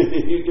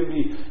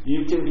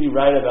 you can be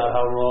right about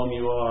how wrong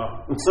you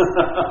are.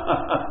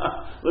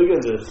 Look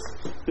at this.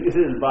 Look at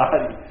his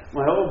body.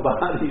 My whole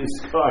body is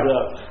scarred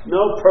up.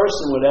 No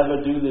person would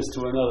ever do this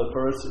to another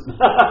person.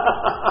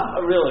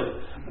 Really.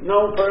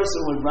 No person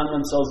would run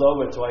themselves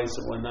over twice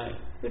in one night.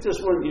 It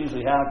just wouldn't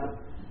usually happen.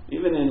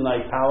 Even in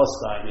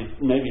Palestine,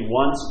 maybe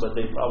once, but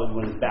they probably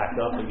wouldn't back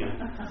up again.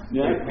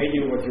 Yeah,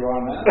 maybe what you're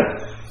on now.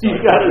 you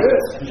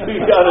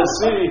gotta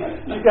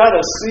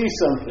see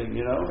something.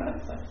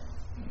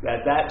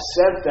 That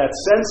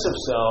sense of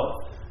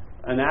self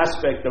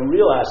the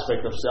real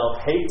aspect of self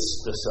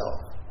hates the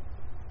self,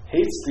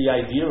 hates the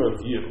idea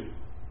of you,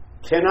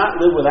 cannot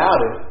live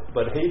without it,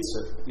 but hates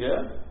it,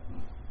 yeah?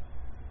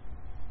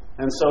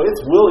 And so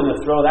it's willing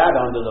to throw that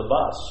under the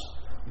bus,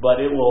 but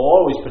it will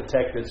always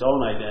protect its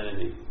own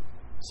identity.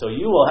 So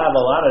you will have a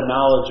lot of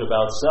knowledge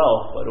about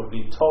self, but it will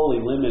be totally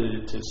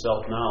limited to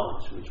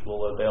self-knowledge, which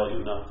will avail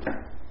you nothing.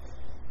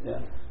 Yeah.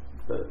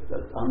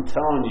 I'm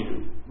telling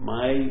you,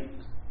 my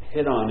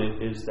hit on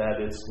it is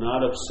that it's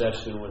not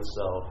obsession with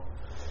self.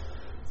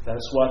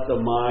 That's what the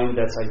mind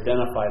that's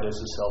identified as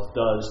a self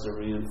does to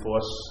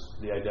reinforce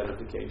the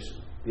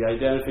identification. The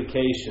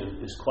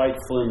identification is quite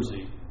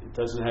flimsy. It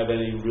doesn't have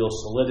any real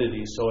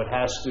solidity, so it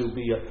has to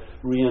be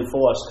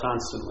reinforced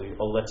constantly,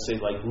 or let's say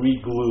like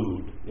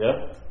re-glued.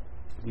 Yeah?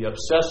 The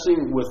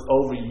obsessing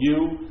over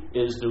you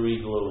is the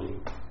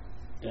re-gluing.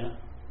 Yeah?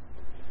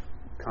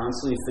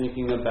 Constantly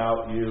thinking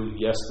about you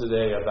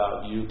yesterday,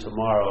 about you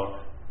tomorrow.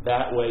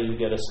 That way you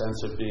get a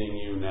sense of being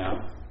you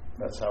now.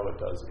 That's how it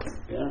does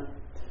it. Yeah?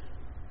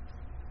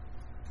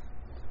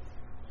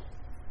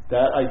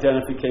 That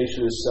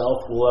identification of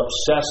self will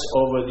obsess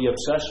over the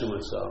obsession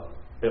with self.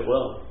 It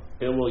will.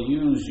 It will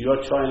use,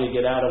 you're trying to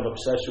get out of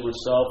obsession with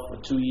self for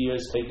 2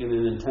 years, taking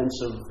an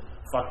intensive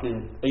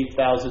fucking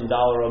 $8,000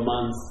 a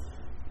month,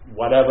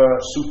 whatever,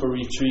 super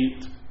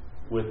retreat,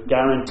 with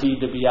guaranteed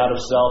to be out of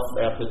self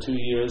after 2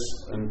 years,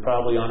 and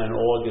probably on an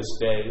August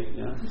day.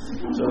 Yeah?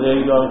 So there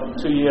you go,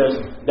 2 years.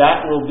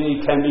 That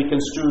can be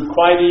construed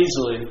quite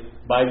easily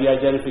by the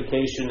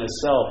identification of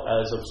self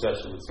as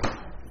obsession with self.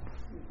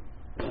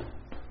 Yeah?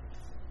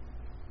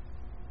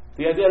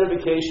 The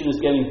identification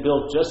is getting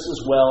built just as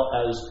well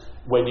as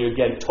when you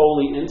get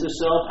totally into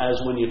self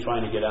as when you're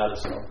trying to get out of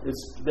self.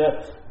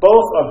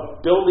 Both are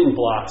building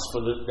blocks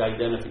for the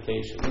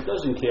identification. It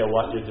doesn't care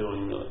what you're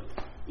doing, really.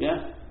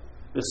 Yeah?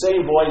 The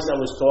same voice that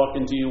was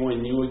talking to you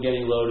when you were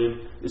getting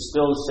loaded is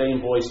still the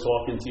same voice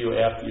talking to you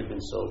after you've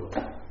been sober.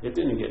 It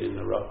didn't get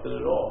interrupted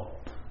at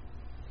all.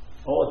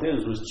 All it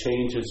did was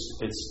change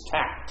its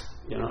tact.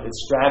 Its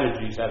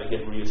strategies had to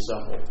get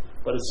reassembled.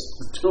 But it's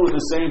doing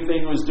the same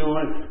thing it was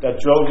doing that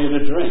drove you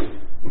to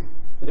drink.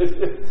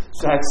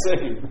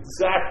 Exactly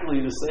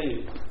the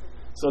same.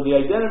 So the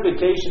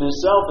identification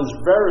itself is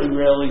very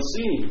rarely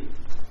seen.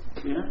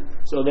 Yeah?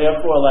 So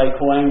therefore, like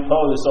Huang Po,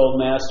 this old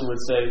master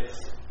would say,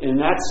 in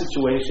that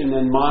situation,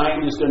 then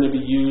mind is going to be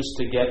used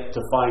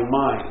to find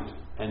mind.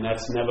 And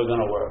that's never going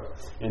to work.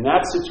 In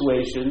that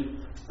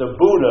situation, the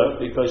Buddha,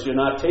 because you're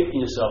not taking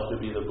yourself to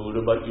be the Buddha,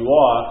 but you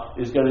are,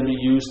 is going to be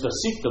used to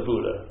seek the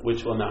Buddha,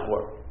 which will not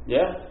work.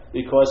 Yeah?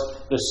 Because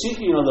the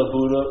seeking of the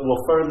Buddha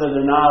will further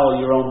denial of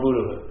your own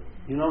Buddhahood.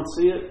 You don't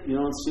see it? You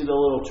don't see the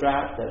little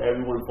trap that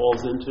everyone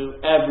falls into?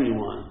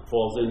 Everyone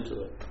falls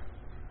into it.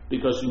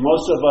 Because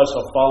most of us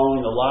are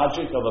following the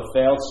logic of a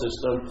failed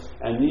system,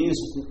 and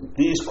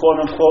these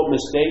quote-unquote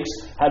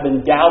mistakes have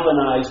been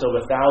galvanized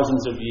over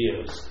thousands of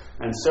years.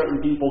 And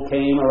certain people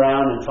came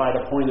around and tried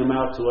to point them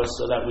out to us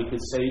so that we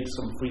could save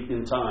some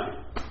freaking time.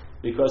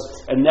 Because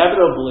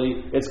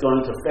inevitably, it's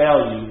going to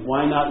fail you.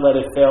 Why not let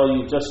it fail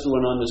you just through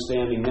an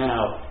understanding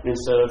now,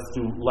 instead of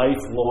through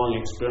lifelong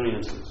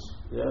experiences?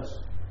 Yes?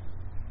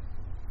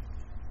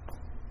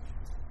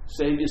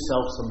 Save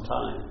yourself some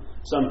time.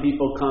 Some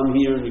people come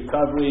here in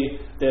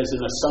recovery, there's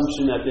an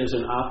assumption that there's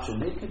an option.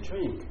 They could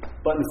drink.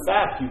 But in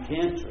fact, you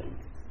can't drink.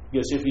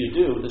 Because if you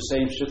do, the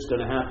same shit's going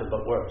to happen,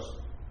 but worse.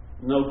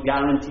 No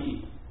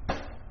guarantee.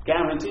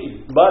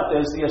 Guaranteed. But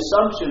there's the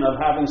assumption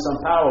of having some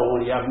power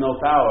when you have no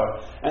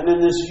power. And then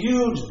there's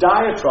huge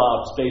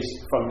diatribes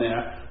based from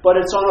there, but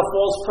it's on a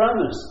false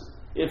premise.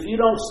 If you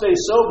don't stay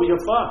sober,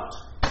 you're fucked.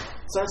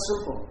 It's that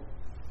simple.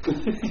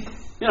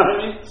 You know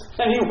what I mean?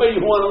 Any way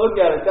you want to look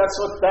at it,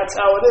 that's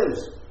how it is.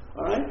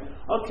 All right?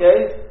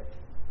 Okay.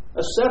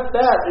 Accept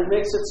that. It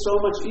makes it so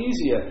much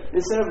easier.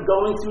 Instead of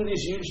going through these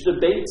huge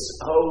debates,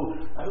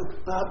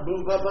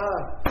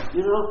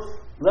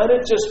 let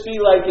it just be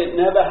like it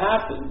never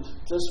happened.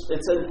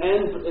 It's an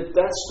end.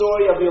 That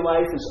story of your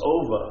life is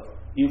over.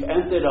 You've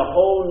entered a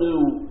whole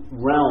new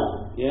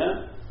realm.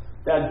 Yeah?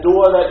 That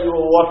door that you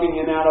were walking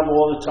in and out of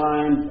all the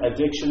time,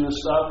 addiction and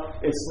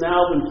stuff, it's now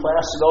been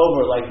plastered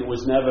over like it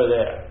was never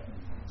there.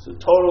 It's a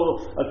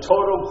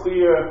total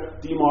clear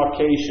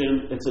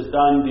demarcation. It's a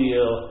done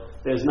deal.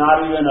 There's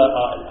not even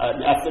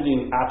an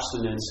efforting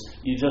abstinence.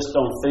 You just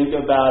don't think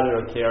about it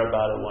or care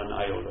about it one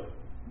iota.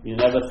 You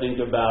never think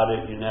about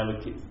it. It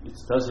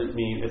doesn't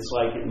mean, it's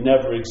like it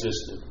never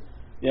existed.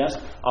 Yes?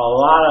 A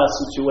lot of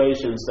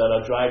situations that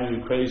are driving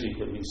you crazy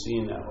can be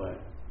seen that way.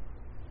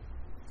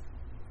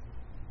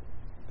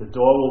 The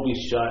door will be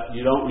shut.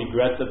 You don't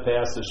regret the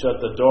past to shut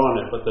the door on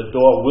it, but the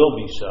door will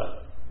be shut.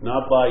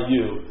 Not by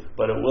you,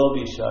 but it will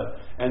be shut.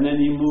 And then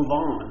you move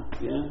on,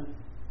 yeah?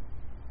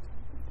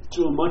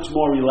 To a much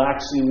more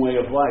relaxing way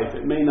of life.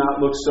 It may not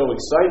look so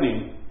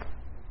exciting,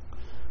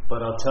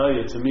 but I'll tell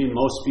you, to me,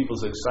 most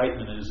people's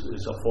excitement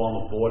is a form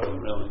of boredom,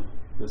 really.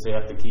 Because they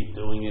have to keep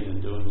doing it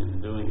and doing it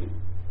and doing it.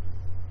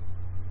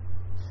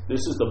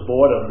 This is the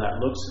boredom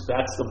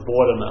that's the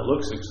boredom that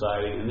looks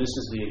exciting, and this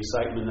is the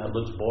excitement that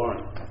looks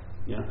boring.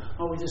 You know,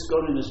 oh, we just go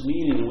to this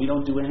meeting and we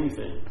don't do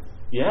anything.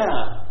 Yeah,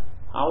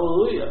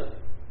 hallelujah.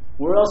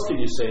 Where else can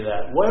you say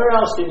that? Where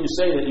else can you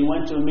say that you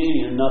went to a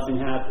meeting and nothing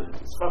happened?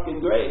 It's fucking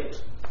great.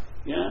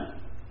 Yeah?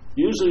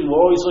 Usually we're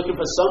always looking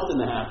for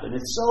something to happen.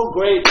 It's so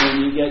great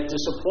when you get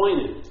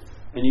disappointed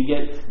and you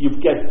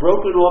get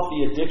broken off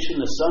the addiction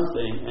to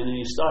something and then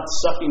you start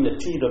sucking the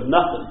teat of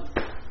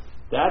nothing.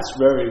 That's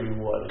very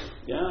rewarding.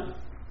 Yeah?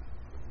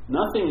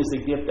 Nothing is the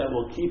gift that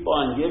will keep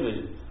on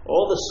giving.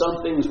 All the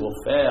somethings will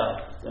fail,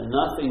 and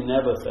nothing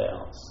never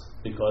fails.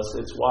 Because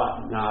it's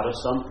what? Not a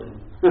something.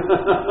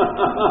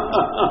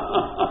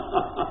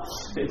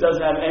 It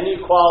doesn't have any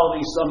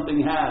quality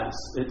something has.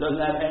 It doesn't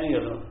have any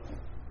of them.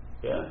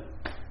 Yeah?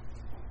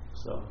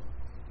 So,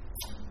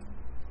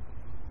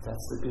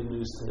 that's the good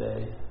news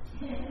today.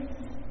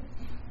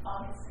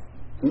 What?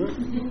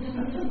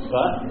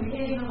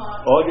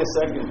 August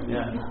 2nd,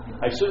 yeah.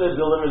 I should have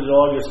delivered it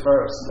August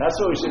 1st. That's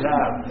what we should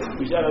have.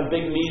 We should have a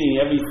big meeting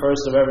every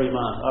 1st of every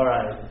month. All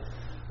right.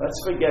 Let's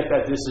forget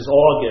that this is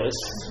August.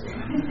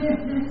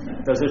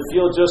 Does it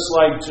feel just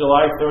like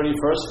July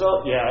 31st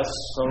felt? Yes.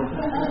 So,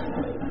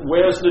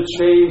 where's the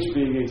change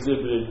being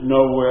exhibited?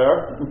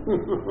 Nowhere.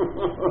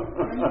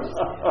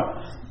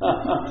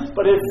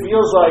 But it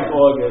feels like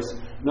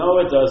August. No,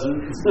 it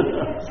doesn't.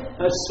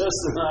 That's just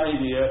an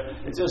idea.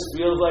 It just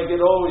feels like it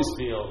always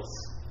feels.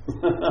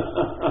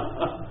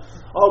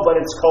 Oh,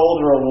 but it's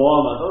colder or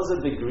warmer. Those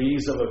are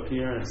degrees of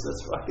appearance.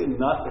 That's fucking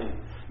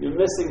nothing. You're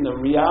missing the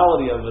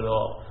reality of it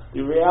all.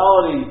 The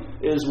reality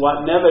is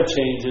what never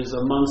changes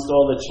amongst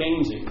all the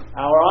changing.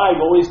 Our eye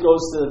always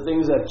goes to the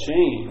things that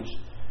change,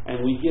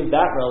 and we give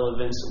that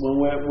relevance when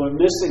we're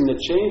missing the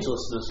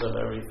changelessness of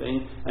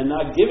everything and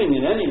not giving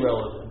it any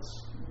relevance.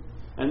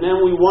 And then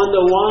we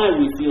wonder why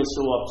we feel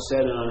so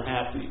upset and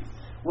unhappy.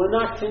 We're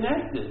not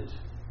connected.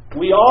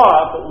 We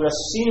are, but we're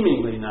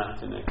seemingly not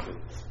connected.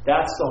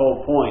 That's the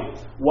whole point.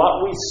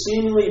 What we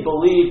seemingly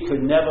believe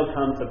could never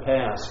come to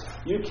pass.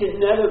 You can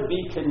never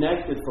be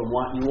connected from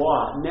what you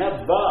are.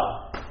 Never.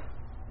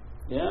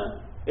 Yeah?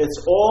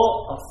 It's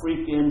all a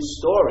freaking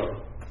story.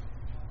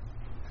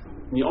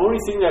 The only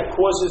thing that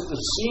causes the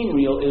seem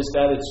real is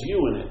that it's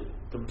you in it.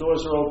 The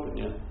doors are open,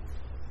 yeah?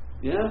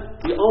 Yeah?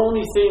 The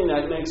only thing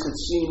that makes it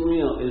seem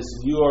real is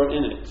you're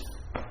in it.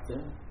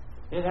 Yeah?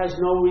 It has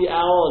no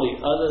reality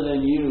other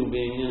than you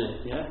being in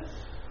it. Yeah?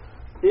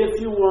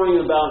 If you worry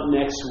about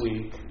next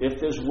week, if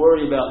there's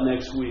worry about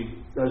next week,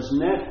 does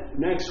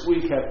next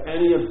week have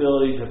any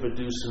ability to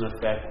produce an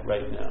effect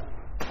right now?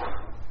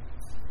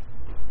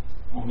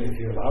 Only if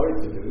you allow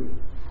it to do.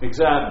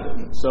 Exactly.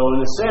 So in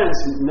a sense,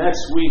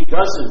 next week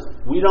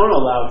we don't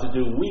allow it to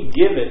do. We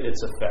give it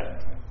its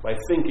effect by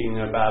thinking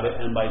about it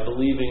and by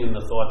believing in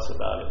the thoughts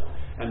about it.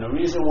 And the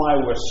reason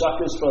why we're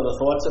suckers for the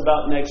thoughts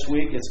about next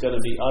week, it's going to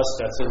be us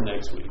that's in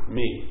next week.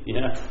 Me.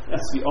 Yeah?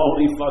 That's the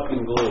only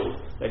fucking glue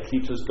that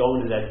keeps us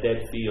going to that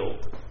dead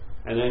field.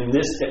 And then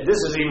this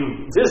is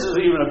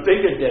even a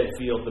bigger dead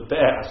field to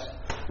pass.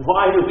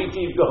 Why do we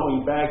keep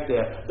going back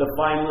there? To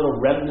find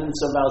little remnants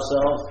of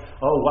ourselves?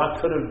 Oh,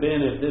 what could have been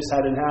if this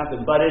hadn't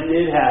happened? But it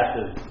did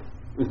happen.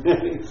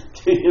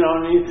 You know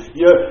what I mean?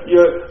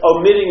 You're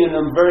omitting a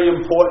very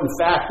important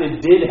fact.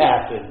 It did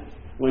happen.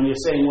 When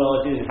you're saying,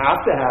 well, it didn't have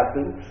to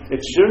happen,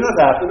 it shouldn't have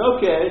happened,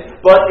 okay,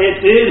 but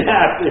it did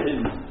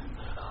happen.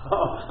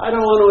 Oh, I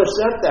don't want to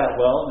accept that.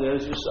 Well,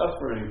 there's your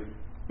suffering.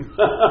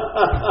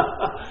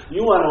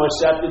 You want to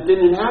accept it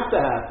didn't have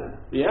to happen.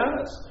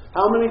 Yes.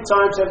 How many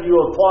times have you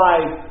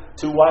applied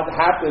to what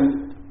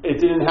happened, it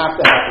didn't have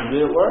to happen?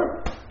 Did it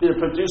work? Did it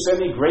produce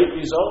any great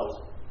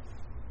results?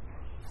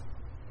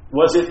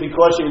 Was it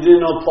because you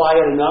didn't apply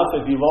it enough?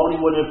 If you only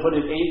would have put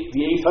it the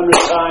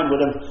 800th time,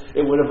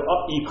 it would have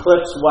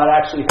eclipsed what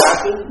actually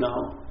happened?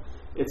 No.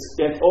 It's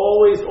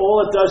always,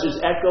 all it does is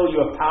echo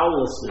your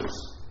powerlessness.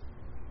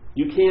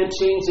 You can't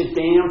change the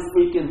damn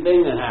freaking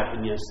thing that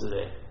happened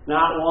yesterday.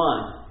 Not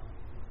one.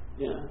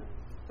 Yeah.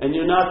 And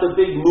you're not the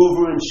big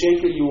mover and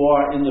shaker you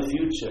are in the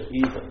future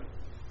either.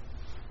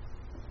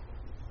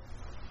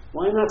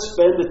 Why not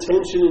spend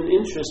attention and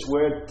interest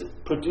where it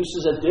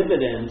produces a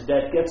dividend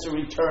that gets a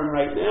return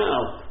right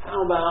now?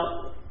 How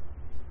about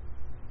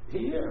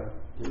here?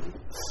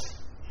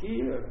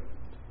 Here.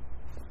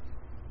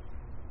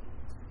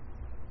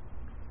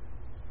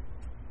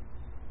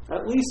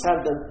 At least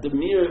have the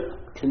mere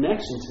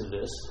connection to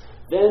this.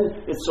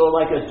 Then it's sort of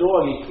like a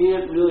dog. You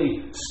can't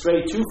really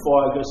stray too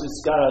far because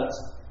it's got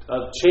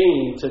a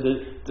chain to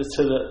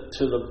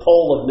the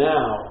pole of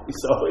now.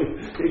 So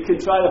it can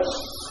try to,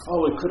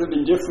 it could have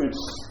been different.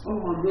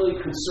 I'm really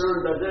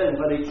concerned about that,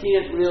 but it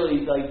can't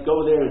really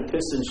go there and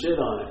piss and shit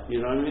on it.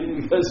 You know what I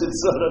mean? Because it's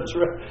sort of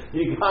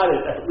you got it.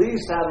 At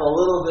least have a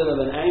little bit of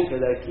an anchor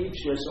that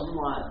keeps you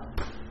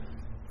somewhat,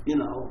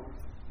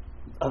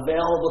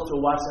 available to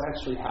what's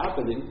actually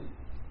happening,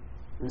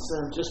 instead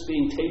of just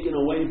being taken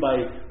away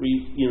by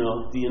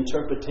the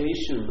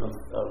interpretation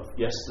of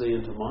yesterday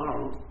and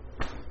tomorrow.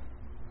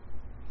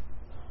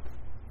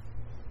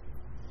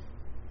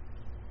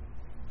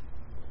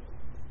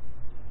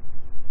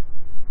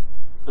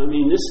 I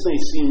mean, this may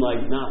seem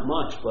like not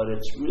much, but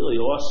it's really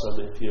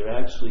awesome if you're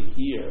actually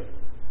here.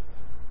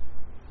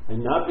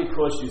 And not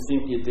because you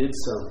think you did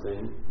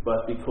something,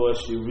 but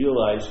because you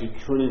realize you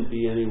couldn't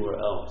be anywhere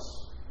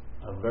else.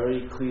 A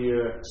very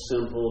clear,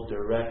 simple,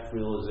 direct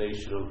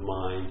realization of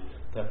mind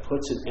that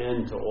puts an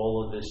end to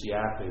all of this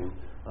yapping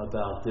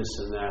about this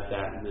and that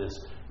and this.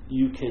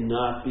 You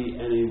cannot be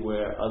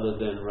anywhere other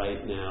than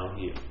right now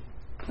here.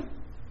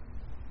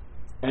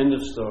 End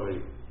of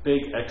story.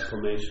 Big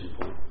exclamation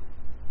point.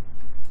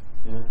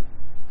 Yeah?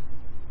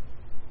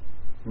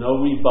 No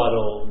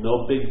rebuttal,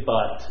 no big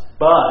but,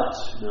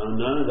 no,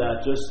 none of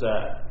that, just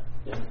that.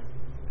 Yeah?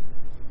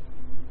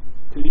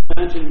 Could you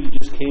imagine if you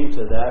just came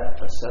to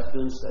that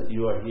acceptance that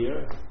you are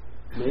here?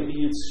 Maybe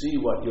you'd see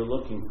what you're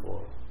looking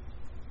for.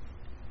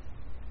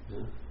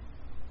 Yeah?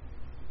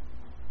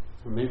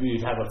 Or maybe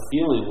you'd have a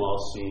feeling while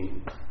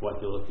seeing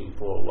what you're looking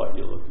for,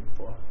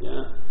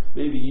 Yeah?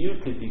 Maybe you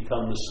could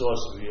become the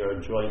source of your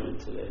enjoyment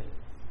today.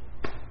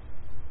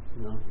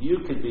 You know, you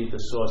could be the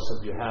source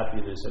of your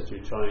happiness that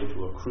you're trying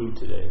to accrue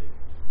today.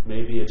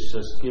 Maybe it's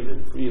just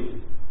given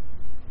freely.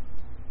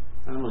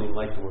 I don't even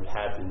like the word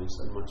happiness.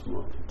 I'm much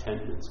more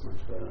contentment's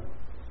much better.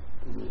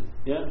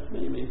 Yeah,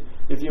 maybe.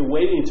 If you're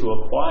waiting to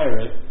acquire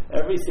it,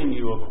 everything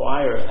you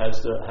acquire has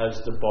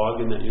the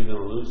bargain that you're going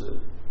to lose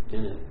it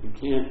in it. You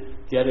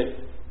can't get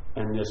it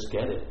and just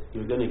get it.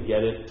 You're going to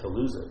get it to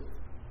lose it.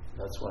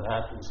 That's what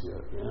happens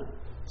here. Yeah.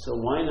 So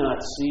why not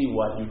see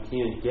what you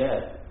can't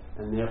get?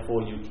 And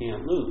therefore you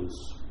can't lose.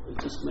 It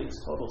just makes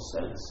total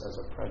sense as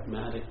a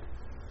pragmatic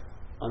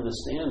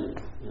understanding.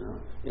 You know,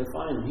 if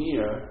I'm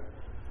here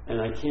and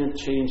I can't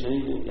change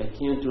anything, I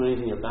can't do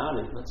anything about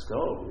it, let's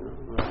go. You know,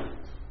 right?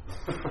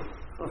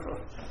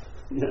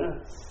 Yeah,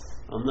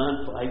 I'm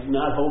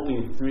not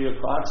hoping 3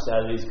 o'clock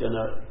Saturday is going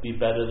to be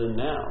better than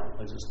now.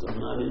 I'm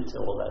not into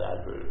all that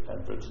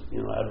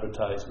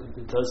advertisement.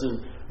 It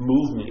doesn't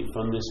move me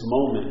from this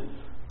moment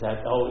that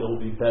it'll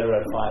be better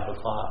at 5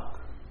 o'clock.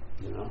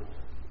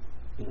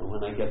 You know,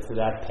 when I get to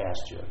that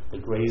pasture, the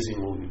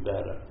grazing will be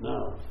better.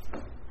 No.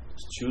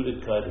 Just chew the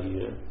cud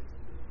here.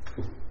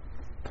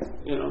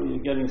 You're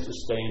getting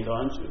sustained,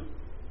 aren't you?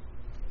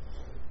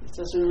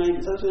 Doesn't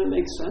it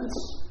make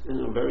sense?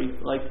 Very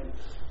like,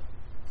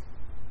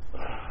 I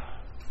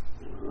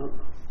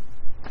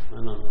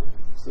don't know.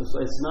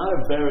 It's not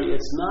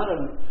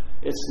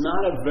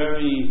a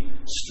very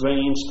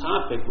strange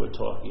topic we're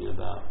talking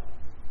about.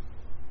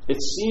 It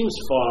seems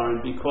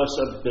foreign because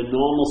of the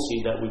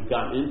normalcy that we've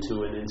gotten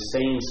into, an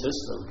insane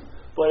system.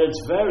 But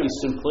it's very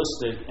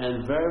simplistic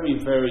and very,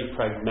 very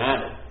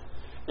pragmatic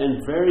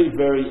and very,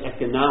 very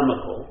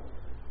economical.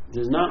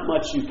 There's not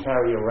much you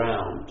carry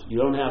around. You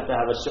don't have to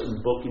have a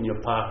certain book in your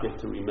pocket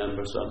to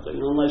remember something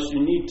unless you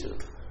need to.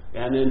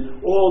 And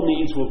then all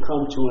needs will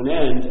come to an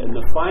end, and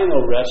the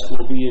final rest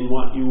will be in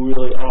what you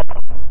really are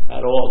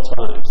at all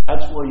times.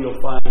 That's where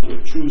you'll find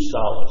your true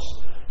solace.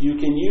 You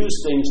can use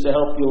things to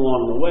help you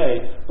along the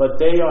way, but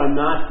they are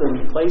not the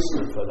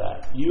replacement for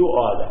that. You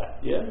are that,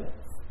 yeah?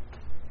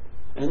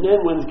 And then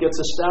when it gets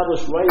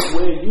established right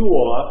where you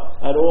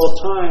are at all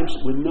times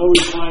with no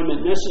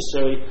requirement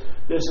necessary,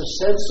 there's a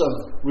sense of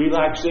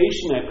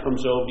relaxation that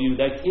comes over you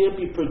that can't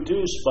be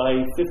produced by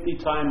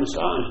 50-time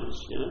massages,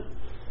 you know?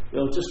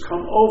 It'll just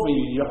come over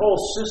you. Your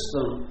whole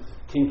system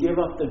can give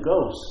up the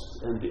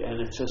ghost, and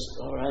it's just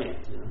all right,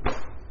 you know?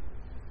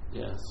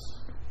 Yes.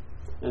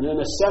 And then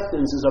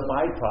acceptance is a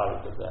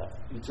byproduct of that.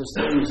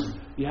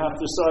 You have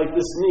to say, like,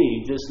 this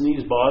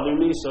knee's bothering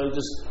me, so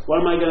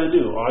what am I going to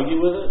do? Argue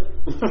with it?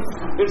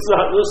 It's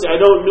not, listen, I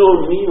don't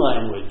know knee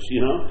language, you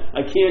know?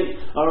 I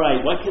can't, all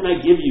right, what can I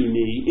give you,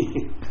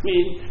 knee? I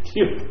mean,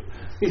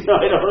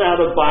 I don't know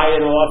how to buy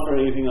it off or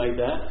anything like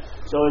that.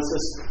 So it's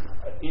just,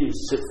 you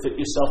fit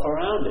yourself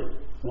around it.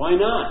 Why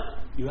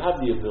not? You have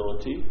the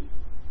ability.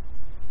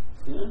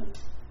 Yeah?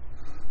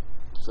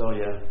 So,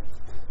 yeah,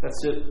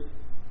 that's it.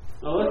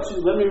 Now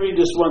let me read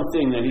this one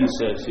thing that he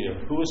says here.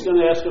 Who was going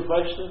to ask a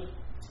question?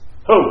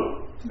 Who?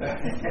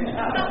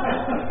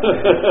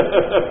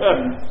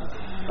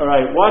 All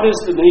right, what is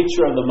the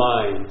nature of the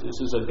mind? This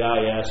is a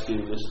guy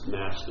asking this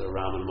master,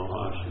 Ramana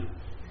Maharshi.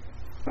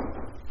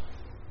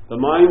 The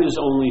mind is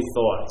only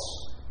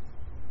thoughts.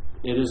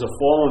 It is a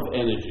form of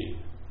energy.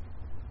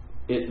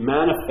 It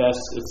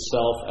manifests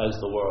itself as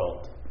the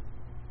world.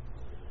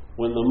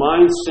 When the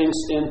mind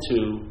sinks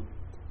into,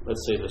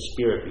 let's say, the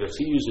spirit, because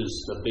he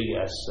uses the big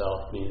S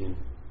self, meaning,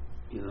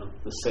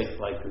 the sake,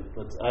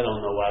 I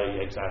don't know what he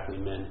exactly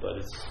meant, but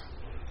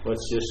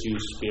let's just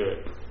use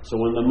spirit. So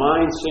when the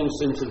mind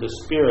sinks into the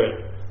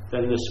spirit,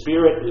 then the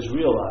spirit is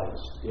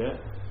realized, yeah?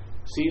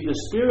 See, the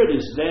spirit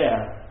is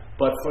there,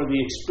 but for the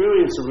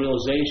experience of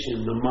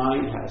realization, the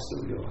mind has to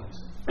realize.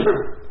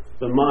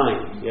 The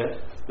mind, yeah?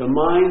 The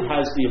mind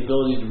has the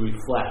ability to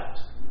reflect.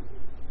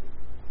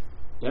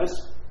 Yes?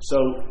 So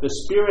the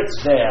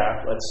spirit's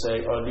there, let's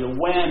say, or the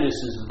awareness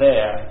is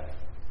there,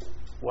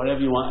 however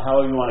you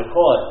want to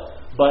call it.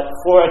 But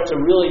for it to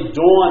really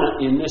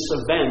dawn in this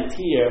event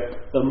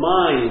here, the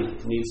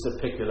mind needs to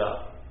pick it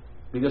up.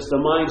 Because the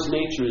mind's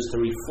nature is to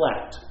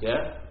reflect,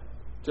 yeah?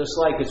 Just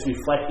like it's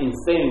reflecting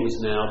things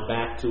now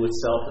back to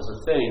itself as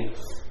a thing.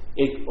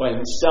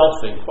 And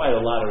selfing, quite a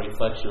lot of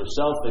reflection of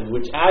selfing,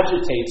 which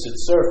agitates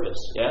its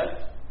surface, yeah?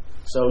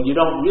 So you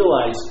don't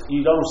realize,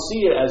 you don't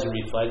see it as a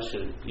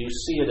reflection, you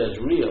see it as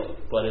real,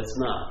 but it's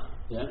not,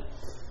 yeah?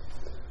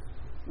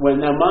 When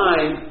the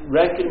mind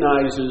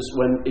recognizes,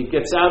 when it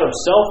gets out of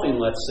selfing,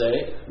 let's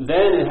say,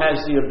 then it has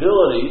the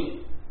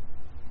ability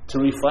to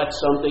reflect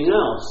something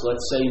else,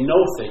 let's say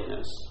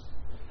nothingness.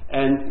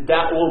 And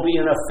that will be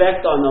an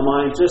effect on the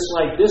mind, just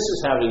like this is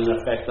having an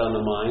effect on the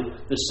mind.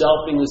 The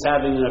selfing is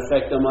having an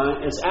effect on the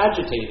mind. It's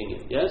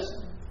agitating it, yes?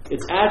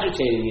 It's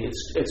agitating it.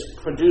 It's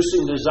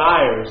producing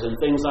desires and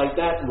things like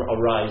that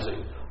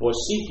arising or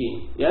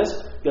seeking, yes?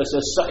 Because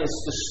it's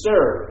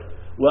disturbed.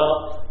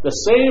 Well, the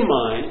same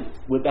mind,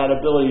 with that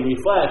ability to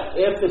reflect,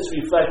 if it's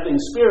reflecting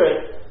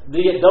spirit,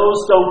 those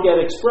don't get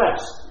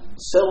expressed.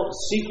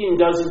 Seeking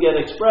doesn't get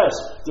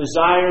expressed.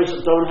 Desires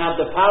don't have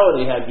the power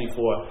they had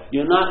before.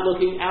 You're not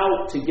looking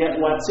out to get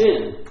what's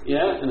in,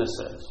 yeah, in a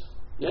sense.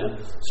 Yeah?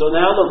 So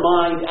now the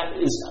mind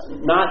is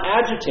not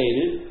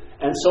agitated,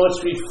 and so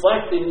it's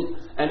reflecting,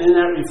 and in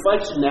that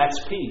reflection,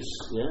 that's peace.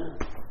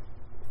 Yeah?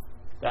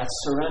 That's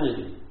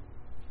serenity.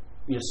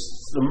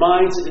 The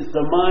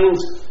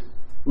mind's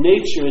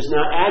nature is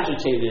not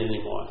agitated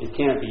anymore. It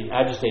can't be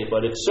agitated,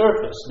 but it's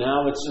surface.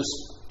 Now it's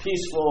just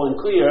peaceful and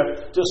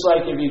clear, just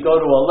like if you go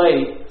to a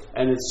lake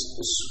and it's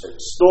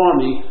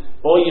stormy,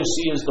 all you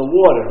see is the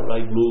water,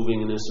 like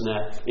moving and this and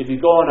that. If you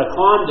go on a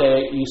calm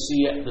day, you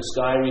see the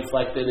sky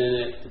reflected in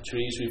it, the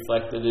trees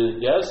reflected in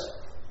it, yes?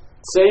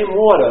 Same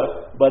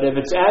water, but if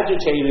it's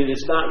agitated,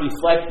 it's not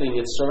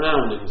reflecting its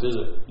surroundings, is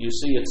it? You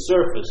see its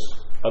surface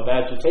of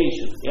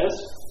agitation, yes?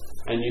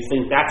 And you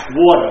think that's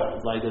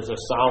water, like it's a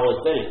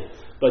solid thing.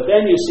 But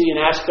then you see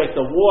an aspect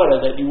of water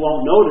that you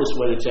won't notice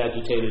when it's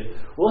agitated.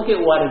 Look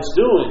at what it's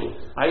doing.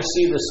 I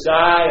see the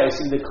sky, I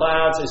see the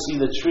clouds, I see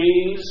the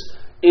trees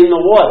in the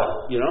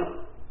water, you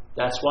know.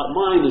 That's what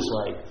mind is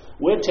like.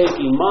 We're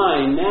taking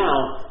mind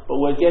now, but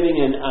we're getting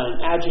an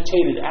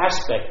agitated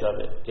aspect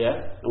of it,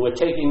 yeah? And we're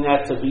taking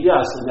that to be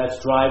us, and that's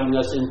driving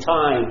us in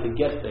time to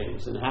get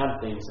things and have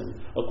things and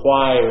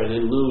acquire and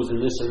then lose and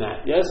this and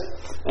that, yes?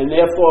 And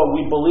therefore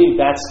we believe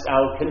that's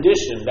our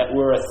condition, that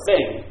we're a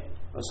thing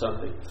or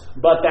something.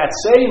 But that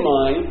same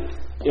mind,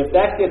 if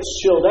that gets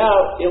chilled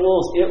out, it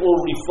will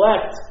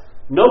reflect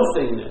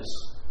nothingness.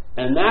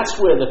 And that's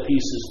where the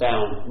peace is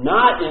found,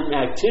 not in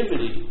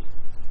activity.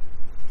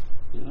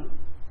 You know?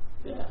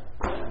 Yeah.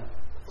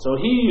 So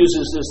he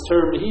uses this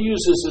term, he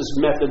uses this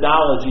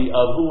methodology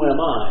of who am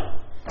I?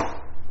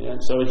 And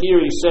so here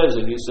he says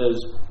it, he says,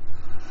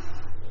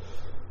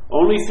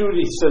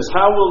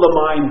 how will the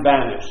mind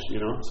vanish? You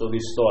know, so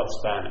these thoughts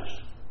vanish.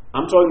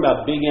 I'm talking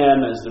about big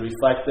M as the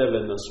reflective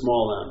and the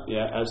small m,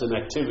 yeah, as an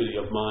activity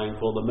of mind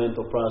called the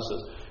mental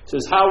process. He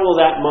says, how will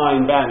that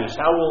mind vanish?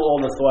 How will all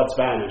the thoughts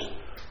vanish?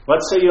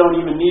 Let's say you don't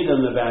even need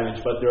them to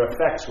vanish, but their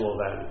effects will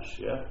vanish,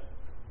 yeah?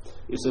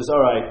 He says, all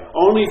right,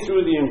 only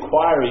through the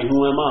inquiry, who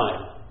am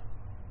I?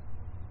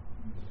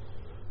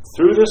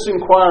 Through this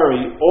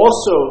inquiry,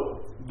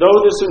 also, though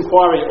this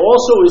inquiry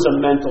also is a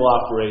mental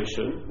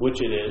operation,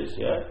 which it is,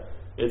 yeah?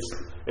 It's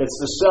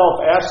the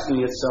self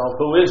asking itself,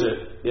 who is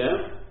it,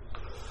 yeah?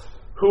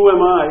 Who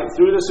am I?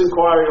 Through this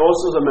inquiry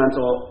also is a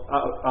mental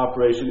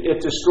operation.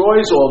 It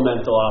destroys all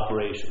mental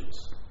operations,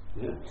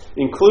 yeah?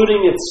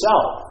 Including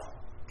itself.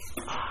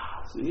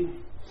 See?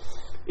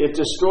 It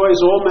destroys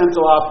all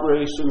mental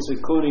operations,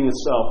 including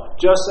itself.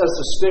 Just as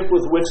the stick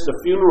with which the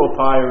funeral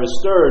pyre is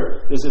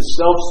stirred is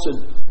itself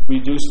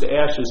reduced to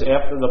ashes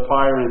after the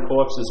pyre and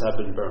corpses have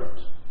been burnt.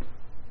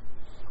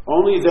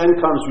 Only then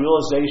comes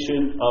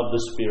realization of the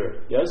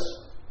spirit. Yes?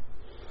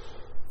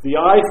 The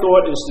I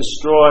thought is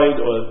destroyed,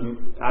 or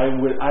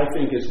I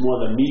think it's more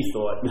the me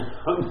thought.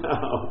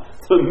 No,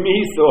 the me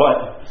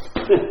thought.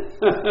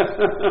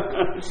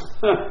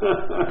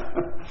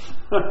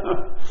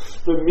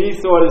 The me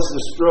thought is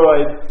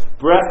destroyed.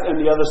 Breath and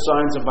the other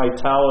signs of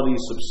vitality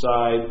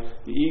subside.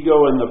 The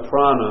ego and the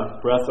prana,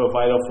 breath or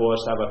vital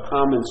force, have a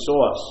common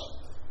source.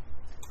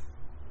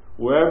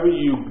 Wherever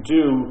you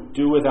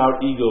do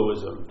without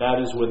egoism.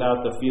 That is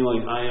without the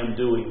feeling, I am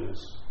doing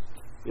this.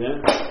 Yeah?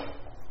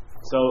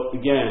 So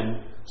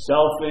again,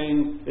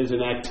 selfing is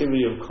an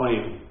activity of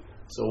claiming.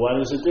 So what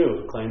does it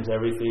do? It claims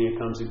everything it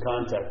comes in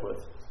contact with.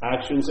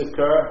 Actions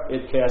occur,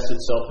 it casts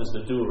itself as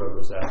the doer of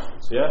those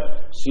actions. Yeah?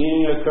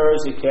 Seeing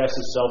occurs, it casts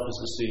itself as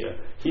the seer.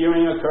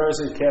 Hearing occurs,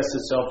 it casts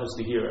itself as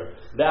the hearer.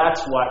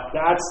 That's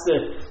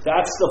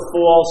the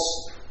false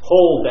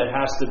hold that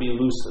has to be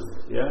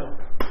loosened. Yeah?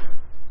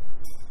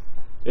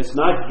 It's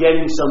not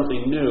getting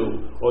something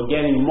new or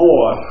getting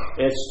more.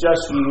 It's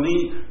just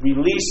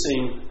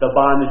releasing the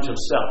bondage of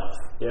self.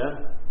 Yeah?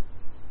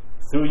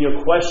 Through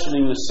your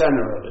questioning the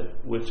center of it,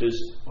 which is,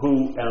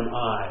 who am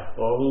I?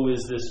 Or who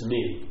is this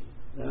me?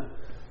 Yeah?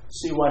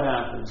 See what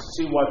happens.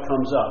 See what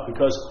comes up.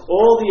 Because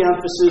all the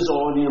emphasis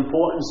or the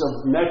importance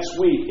of next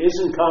week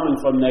isn't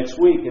coming from next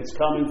week. It's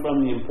coming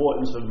from the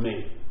importance of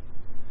me.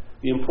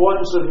 The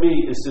importance of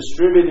me is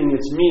distributing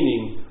its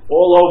meaning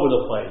all over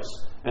the place.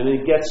 And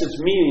it gets its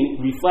meaning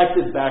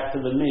reflected back to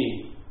the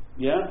me.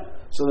 Yeah?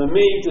 So the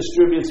me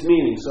distributes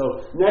meaning.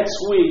 So next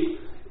week,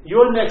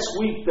 your next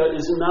week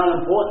is not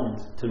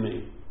important to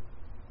me.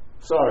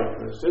 Sorry,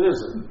 Chris, it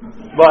isn't.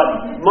 But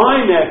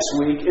my next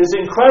week is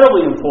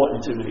incredibly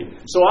important to me.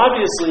 So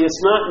obviously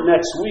it's not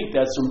next week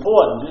that's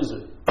important, is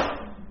it?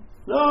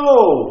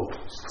 No!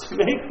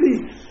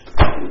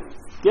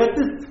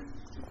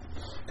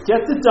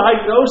 Get the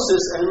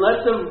diagnosis and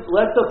let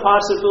the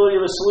possibility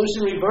of a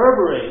solution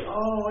reverberate.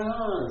 Oh,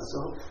 yeah. So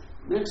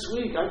next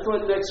week, I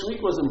thought next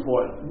week was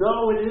important.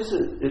 No, it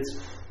isn't.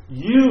 It's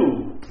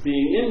you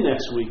being in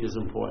next week is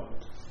important.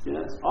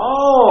 Yes.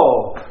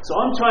 Oh, so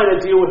I'm trying to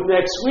deal with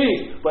next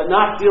week, but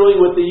not dealing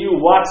with the you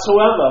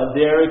whatsoever.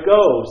 There it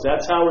goes.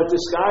 That's how it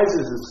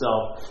disguises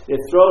itself. It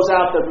throws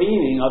out the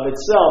meaning of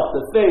itself,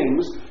 the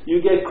things. You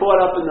get caught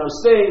up in those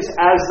things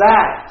as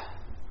that.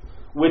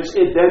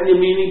 Then your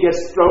meaning gets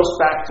thrown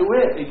back to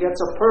it. It gets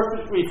a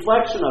perfect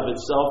reflection of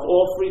itself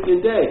all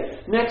freaking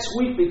day. Next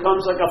week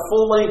becomes like a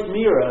full-length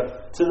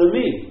mirror to the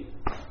me.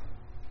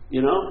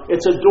 You know?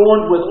 It's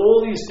adorned with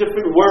all these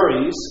different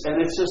worries, and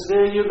it's just,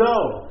 there you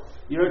go.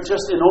 You're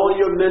just in all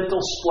your mental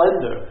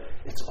splendor.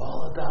 It's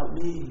all about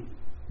me.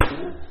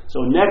 Yeah? So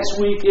next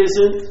week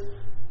isn't,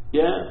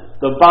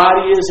 the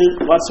body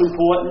isn't what's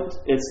important.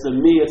 It's the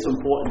me it's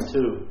important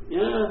too.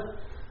 Yeah?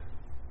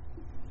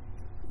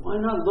 Why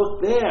not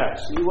look there?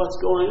 See what's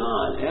going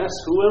on. Ask,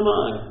 who am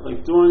I? Like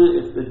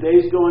if the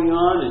day's going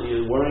on and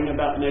you're worrying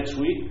about next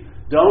week,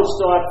 don't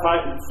start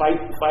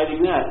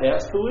fighting that.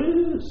 Ask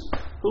who is.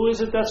 Who is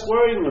it that's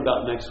worrying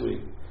about next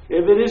week?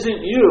 If it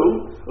isn't you,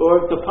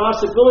 or if the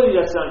possibility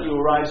that's not you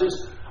arises,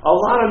 a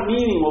lot of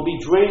meaning will be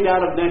drained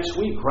out of next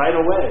week right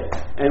away.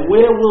 And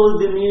where will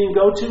the meaning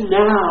go to?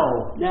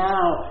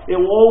 Now. It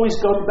will always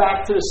come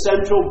back to the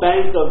central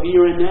bank of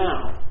here and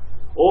now.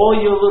 All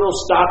your little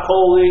stock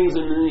holdings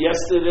and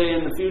yesterday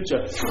and the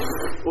future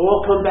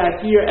all come back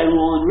here and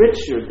will enrich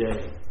your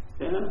day.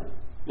 Yeah?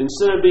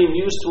 Instead of being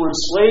used to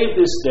enslave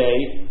this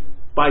day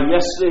by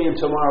yesterday and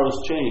tomorrow's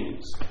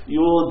chains,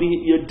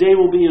 your day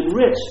will be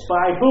enriched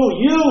by who?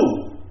 You!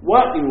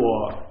 What you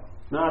are,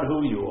 not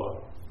who you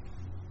are.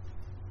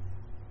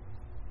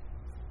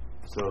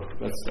 So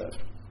that's that.